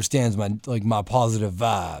 nobody understands my positive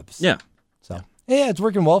vibes. Yeah. So, yeah, it's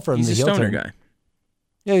working well for him. He's a stoner guy.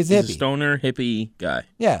 Yeah, he's a stoner, hippie guy.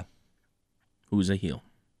 Yeah. Who's a heel.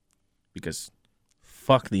 Because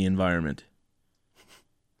fuck the environment.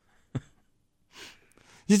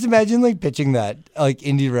 Just imagine like pitching that, like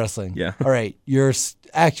indie wrestling. Yeah. All right, you're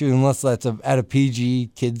actually, unless that's at a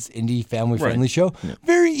PG, kids, indie, family-friendly show,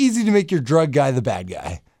 very easy to make your drug guy the bad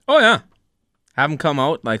guy. Oh, yeah. Have him come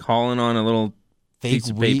out, like, hauling on a little piece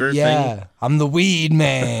of paper thing. I'm the weed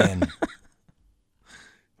man.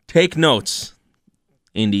 Take notes,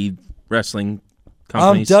 indie wrestling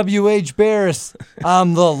companies. I'm W.H. Barris.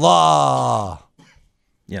 I'm the law.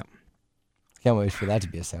 Yeah. Can't wait for that to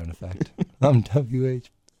be a sound effect. I'm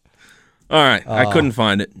W.H. All right. I couldn't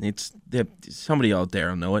find it. It's somebody out there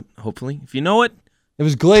will know it, hopefully. If you know it, it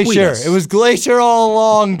was Glacier. It was Glacier all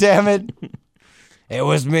along, damn it. It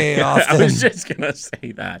was me, Austin. I was just going to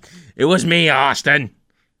say that. It was me, Austin.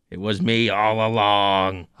 It was me all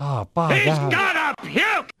along. Oh, by He's God. got to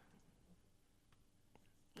puke!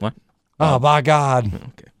 What? Oh, by God.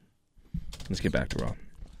 Okay. Let's get back to Raw.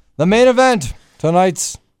 The main event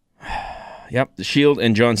tonight's. Yep, The Shield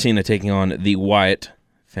and John Cena taking on the Wyatt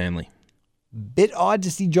family. Bit odd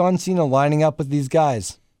to see John Cena lining up with these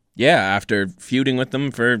guys. Yeah, after feuding with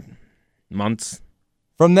them for months.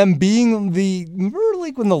 From them being remember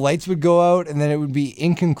like when the lights would go out and then it would be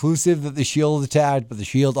inconclusive that the Shield attacked, but the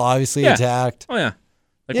Shield obviously attacked. Oh, yeah.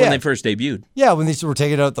 Like when they first debuted. Yeah, when they were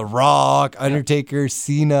taking out The Rock, Undertaker,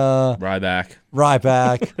 Cena.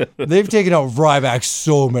 Ryback. They've taken out Ryback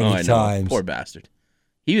so many times. Poor bastard.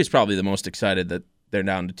 He was probably the most excited that they're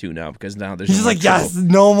down to 2 now because now there's He's just like, yes,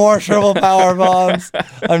 no more triple power bombs.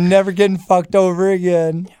 I'm never getting fucked over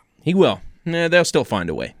again. He will. Nah, they'll still find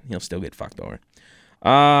a way. He'll still get fucked over.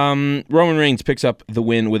 Roman Reigns picks up the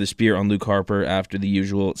win with a spear on Luke Harper after the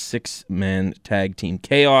usual 6-man tag team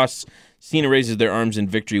chaos. Cena raises their arms in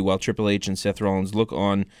victory while Triple H and Seth Rollins look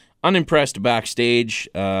on unimpressed backstage.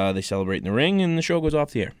 They celebrate in the ring and the show goes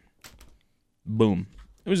off the air. Boom.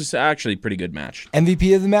 It was actually a pretty good match.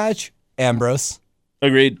 MVP of the match, Ambrose.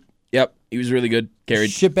 Agreed. Yep. He was really good. Carried.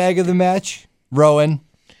 Shitbag of the match, Rowan.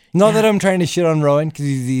 Not that I'm trying to shit on Rowan because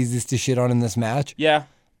he's the easiest to shit on in this match. Yeah.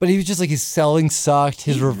 But he was just like, his selling sucked.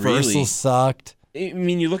 His reversal sucked. I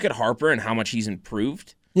mean, you look at Harper and how much he's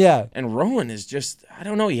improved. Yeah. And Rowan is just, I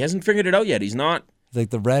don't know. He hasn't figured it out yet. He's not. He's like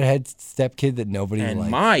the redhead step kid that nobody likes. And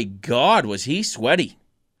my God, was he sweaty.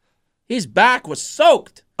 His back was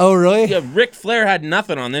soaked. Oh, really? Yeah, Ric Flair had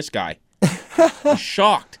nothing on this guy. I was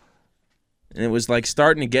shocked. And it was like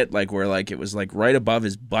starting to get like where like it was like right above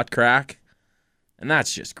his butt crack. And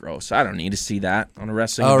that's just gross. I don't need to see that on a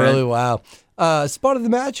wrestling event. Oh, really? Wow. Spot of the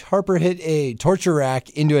match, Harper hit a torture rack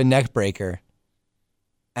into a neck breaker.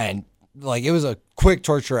 And like it was a quick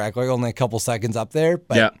torture act, like only a couple seconds up there.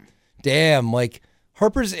 But damn, like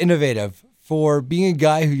Harper's innovative for being a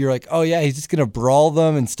guy who you're like, oh yeah, he's just gonna brawl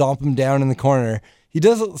them and stomp them down in the corner. He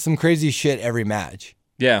does some crazy shit every match.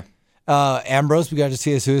 Yeah. Ambrose, we got to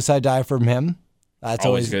see a suicide dive from him. That's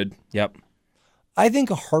always good. Yep. I think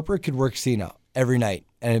Harper could work Cena every night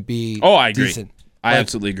and it'd be I agree. decent. I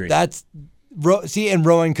absolutely agree. That's and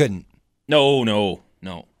Rowan couldn't. No.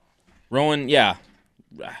 Rowan, yeah.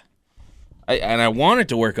 I want it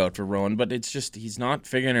to work out for Rowan, but it's just he's not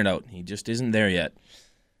figuring it out. He just isn't there yet.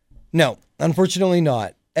 No, unfortunately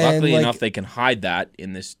not. Luckily enough, they can hide that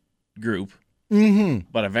in this group. Mm-hmm.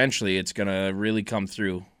 But eventually, it's gonna really come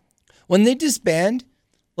through. When they disband,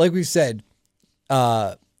 like we said,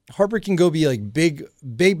 Harper can go be like big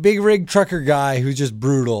rig trucker guy who's just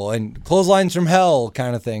brutal and clotheslines from hell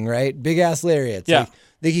kind of thing, right? Big ass lariats. Yeah, like,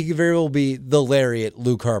 they could very well be the lariat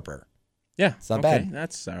Luke Harper. Yeah, it's not bad.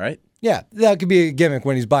 That's all right. Yeah, that could be a gimmick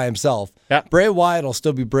when he's by himself. Yeah. Bray Wyatt will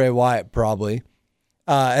still be Bray Wyatt probably.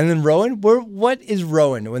 And then Rowan, what is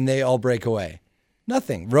Rowan when they all break away?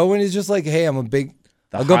 Nothing. Rowan is just like, hey, I'm a big...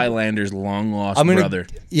 Highlander's long-lost brother.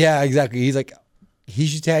 Yeah, exactly. He's like, he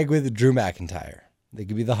should tag with Drew McIntyre. They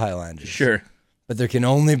could be the Highlanders. Sure. But there can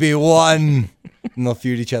only be one. And they'll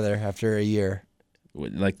feud each other after a year.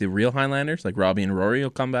 Like the real Highlanders? Like Robbie and Rory will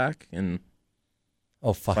come back and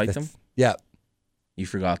fight them? Yeah. You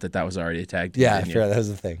forgot that was already a tag team. Yeah, sure. That was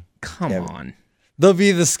the thing. Come on. They'll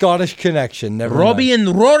be the Scottish connection. Robbie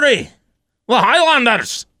and Rory. The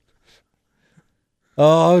Highlanders.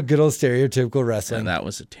 Oh, good old stereotypical wrestling. Yeah, that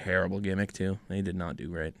was a terrible gimmick, too. They did not do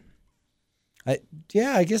right.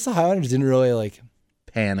 I guess the Highlanders didn't really,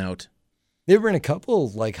 pan out. They were in a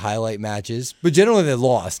couple, highlight matches, but generally they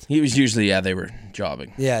lost. He was usually, they were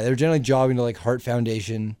jobbing. Yeah, they were generally jobbing to, Heart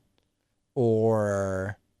Foundation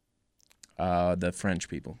or... the French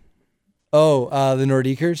people. Oh, the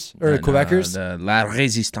Nordiquers? Or the Quebecers? The La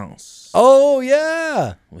Résistance. Oh,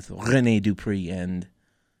 yeah. With René Dupree and...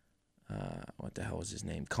 what the hell was his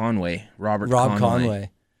name? Conway. Rob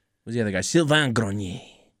Conway. Who's the other guy? Sylvain Grenier.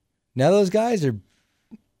 Now those guys are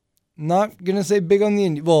not going to say big on the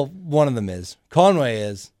indie. Well, one of them is. Conway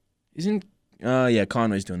is. Isn't...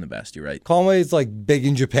 Conway's doing the best. You're right. Conway's big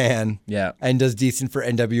in Japan. Yeah. And does decent for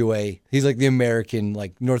NWA. He's the American,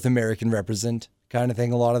 North American represent kind of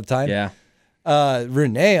thing a lot of the time. Yeah.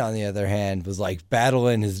 Renee, on the other hand, was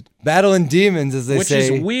battling demons, as they say. Which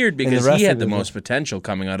is weird because he had the most potential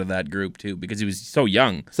coming out of that group too, because he was so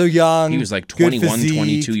young. So young. He was 21,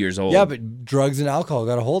 22 years old. Yeah, but drugs and alcohol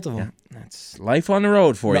got a hold of him. Yeah, that's life on the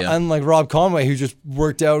road for you. Unlike Rob Conway, who just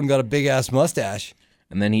worked out and got a big ass mustache.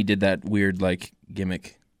 And then he did that weird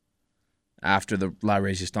gimmick after the La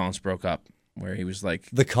Résistance broke up, where he was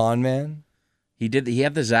the con man. He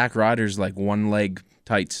had the Zack Ryder's one leg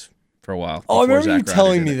tights for a while. Oh, I remember you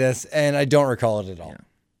telling me this, and I don't recall it at all. Yeah.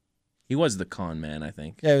 He was the con man, I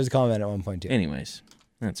think. Yeah, he was a con man at one point too. Anyways,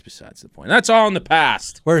 that's besides the point. That's all in the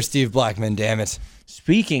past. Where's Steve Blackman? Damn it!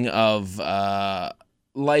 Speaking of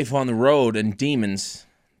life on the road and demons,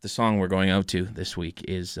 the song we're going out to this week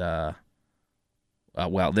is there's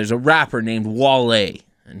a rapper named Wale,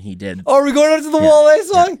 and he did. Oh, are we going out to the Wale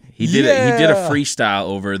song? Yeah. He did a freestyle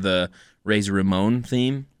over the Razor Ramon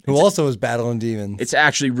theme. Who also was battling demons. It's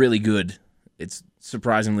actually really good. It's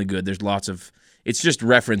surprisingly good. There's lots of... It's just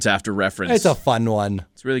reference after reference. It's a fun one.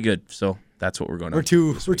 It's really good. So that's what we're going to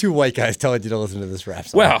do. We're two white guys telling you to listen to this rap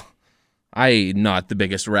song. Well, I'm not the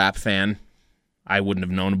biggest rap fan. I wouldn't have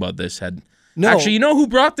known about this had... No. Actually, you know who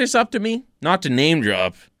brought this up to me? Not to name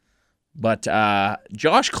drop, but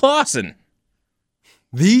Josh Clausen.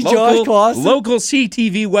 Josh Clausen? Local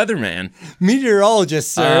CTV weatherman.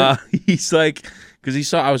 Meteorologist, sir. He's because he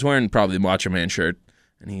saw I was wearing probably the Macho Man shirt,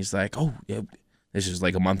 and he's like, "Oh, yeah, this is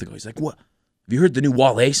a month ago." He's like, "What? Have you heard the new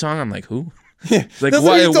Wale song?" I'm like, "Who?" Like what?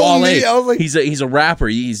 Wale? I was like, he's a rapper.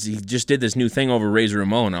 He just did this new thing over Razor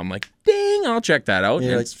Ramon. I'm like, "Ding, I'll check that out."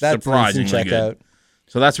 Yeah, it's surprisingly good. Out.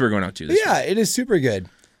 So that's what we're going out to. Yeah, it is super good.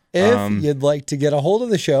 If you'd like to get a hold of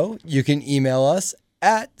the show, you can email us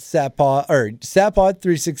at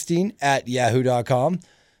sappod316@yahoo.com,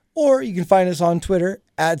 or you can find us on Twitter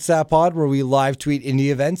 @sappod, where we live tweet indie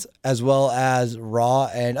events as well as Raw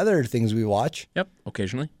and other things we watch. Yep,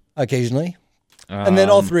 occasionally. And then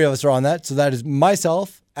all three of us are on that. So that is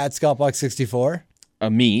myself @ScottBox64.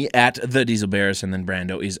 Me @The Diesel Barris, and then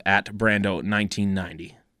Brando is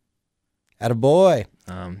 @Brando1990. Attaboy.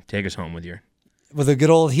 Take us home with a good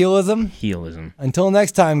old heelism. Until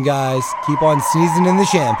next time, guys, keep on seasoning the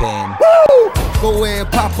champagne. Woo! Go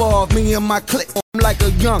ahead, pop off. Me and my clique. I'm like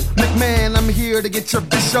a young McMahon. I'm here to get your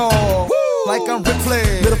bitch off. Woo! like I'm Ric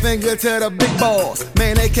Flair. Middle finger to the big balls,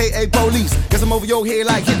 man, aka police. Guess I'm over your head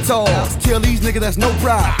like hit toss. Kill these niggas, that's no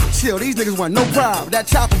problem. Chill, these niggas want no problem. That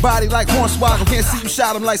chopper body like Hornswoggle, can't see you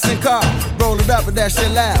shot him like Sin Cara. Roll it up, but that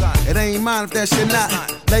shit loud. It ain't mine if that shit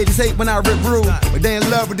not. Ladies hate when I rip rude, but they in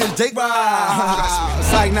love with this Jake ride.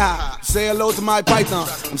 It's like nah, say hello to my python.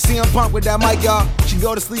 I'm CM Punk with that mic, y'all. She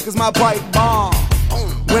go to sleep cause my pipe bomb.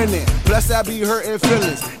 Winning, plus I be hurting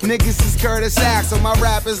feelings. Niggas is Curtis Sack, so my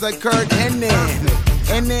rap is like Kurt Hennig.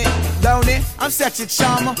 And it, don't it? I'm such a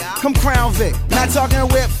charmer. Come Crown Vic. Not talking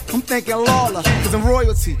whip, I'm thinking Lawler. Cause I'm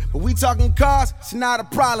royalty. But we talking cars, it's not a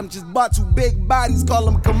problem. Just bought two big bodies, call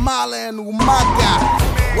them Kamala and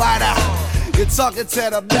Umaga. Why out? You're talking to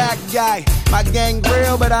the black guy. My gang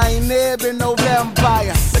real, but I ain't never been no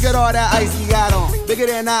vampire. Look at all that ice he got on. Bigger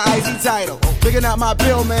than that icy title. Bigger than my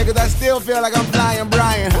pill, man, cause I still feel like I'm flying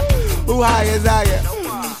Brian. Who high is higher?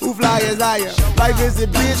 Who fly is higher? Life is a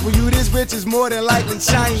bitch, when you this rich is more than likely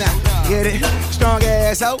China. Get it? Strong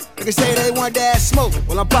ass hoe. Niggas say they want that smoke.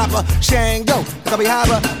 Well, I'm Papa Shango. Cause I be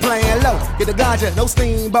higher, playing low. Get the ganja, no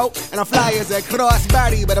steamboat. And I'm fly as a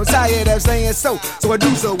crossbody, but I'm tired of saying so. So I do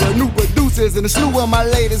so with new producers and a slew of my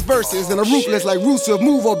latest verses. And a ruthless like Rusev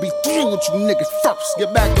move or be through with you niggas first.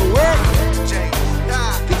 Get back to work.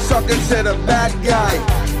 You're talking to the bad guy.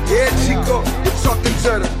 Yeah, Chico, you're talking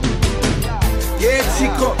to the... Yeah,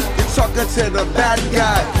 Chico, you're talking to the bad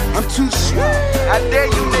guy. I'm too sweet. I dare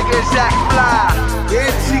you niggas act fly. Yeah,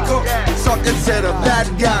 Chico, you're talking to the bad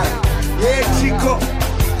guy. Yeah, Chico.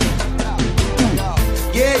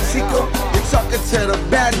 Yeah, Chico, you're talking to the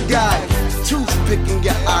bad guy. Toothpick in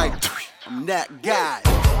your eye. I'm that guy.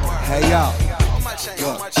 Hey, y'all.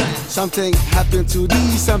 Look, something happened to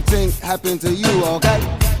these, something happened to you, okay?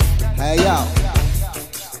 Hey, y'all.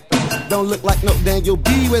 Don't look like no Daniel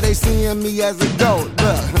B where they seeing me as a goat.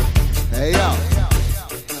 Look, hey yo.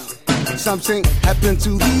 Something happened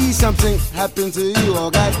to these, something happened to you,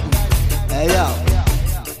 okay? Hey yo.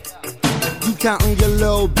 You counting your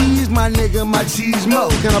little B's, my nigga, my cheese mo.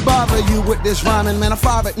 Can I bother you with this rhyming? Man, I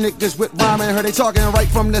fathered niggas with rhyming. Heard they talking right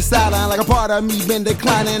from the sideline, like a part of me been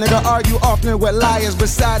declining. Nigga argue often with liars.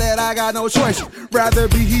 Beside that, I got no choice. Rather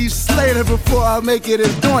be Heath Slater before I make it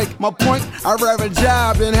as doink. My point, I'd rather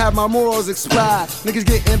job than have my morals expired. Niggas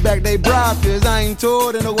getting back they profits, I ain't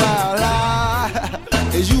told in a while.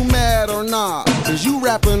 Is you mad or not? Is you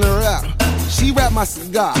rapping her out? She wrapped my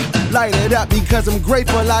cigar, light it up because I'm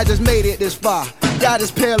grateful I just made it this far. God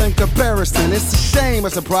is pale in comparison, it's a shame,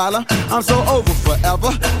 it's a problem. I'm so over forever,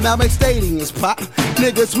 now make stadiums pop.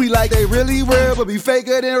 Niggas sweet like they really real, but be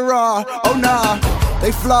faker than raw. Oh nah,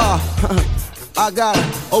 they flaw. I got it,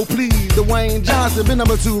 oh please, Dwayne Johnson, been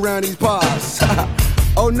number 2 round these parts.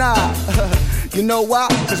 Oh nah, you know why?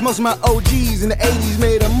 Cause most of my OGs in the 80s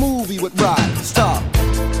made a movie with Rod. Stop.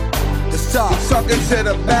 Let's talk. You're talking to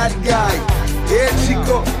the bad guy. Yeah,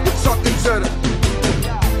 Chico, you're talking to the...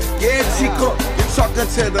 Yeah, Chico, you're talking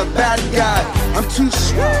to the bad guy. I'm too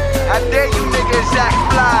sweet. I dare you niggas act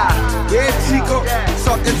fly. Yeah, Chico, you're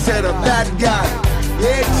talking to the bad guy.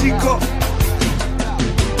 Yeah, Chico.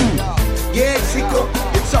 Yeah, Chico,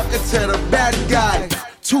 you're talking to the bad guy.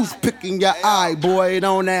 Toothpick in your eye, boy,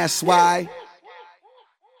 don't ask why.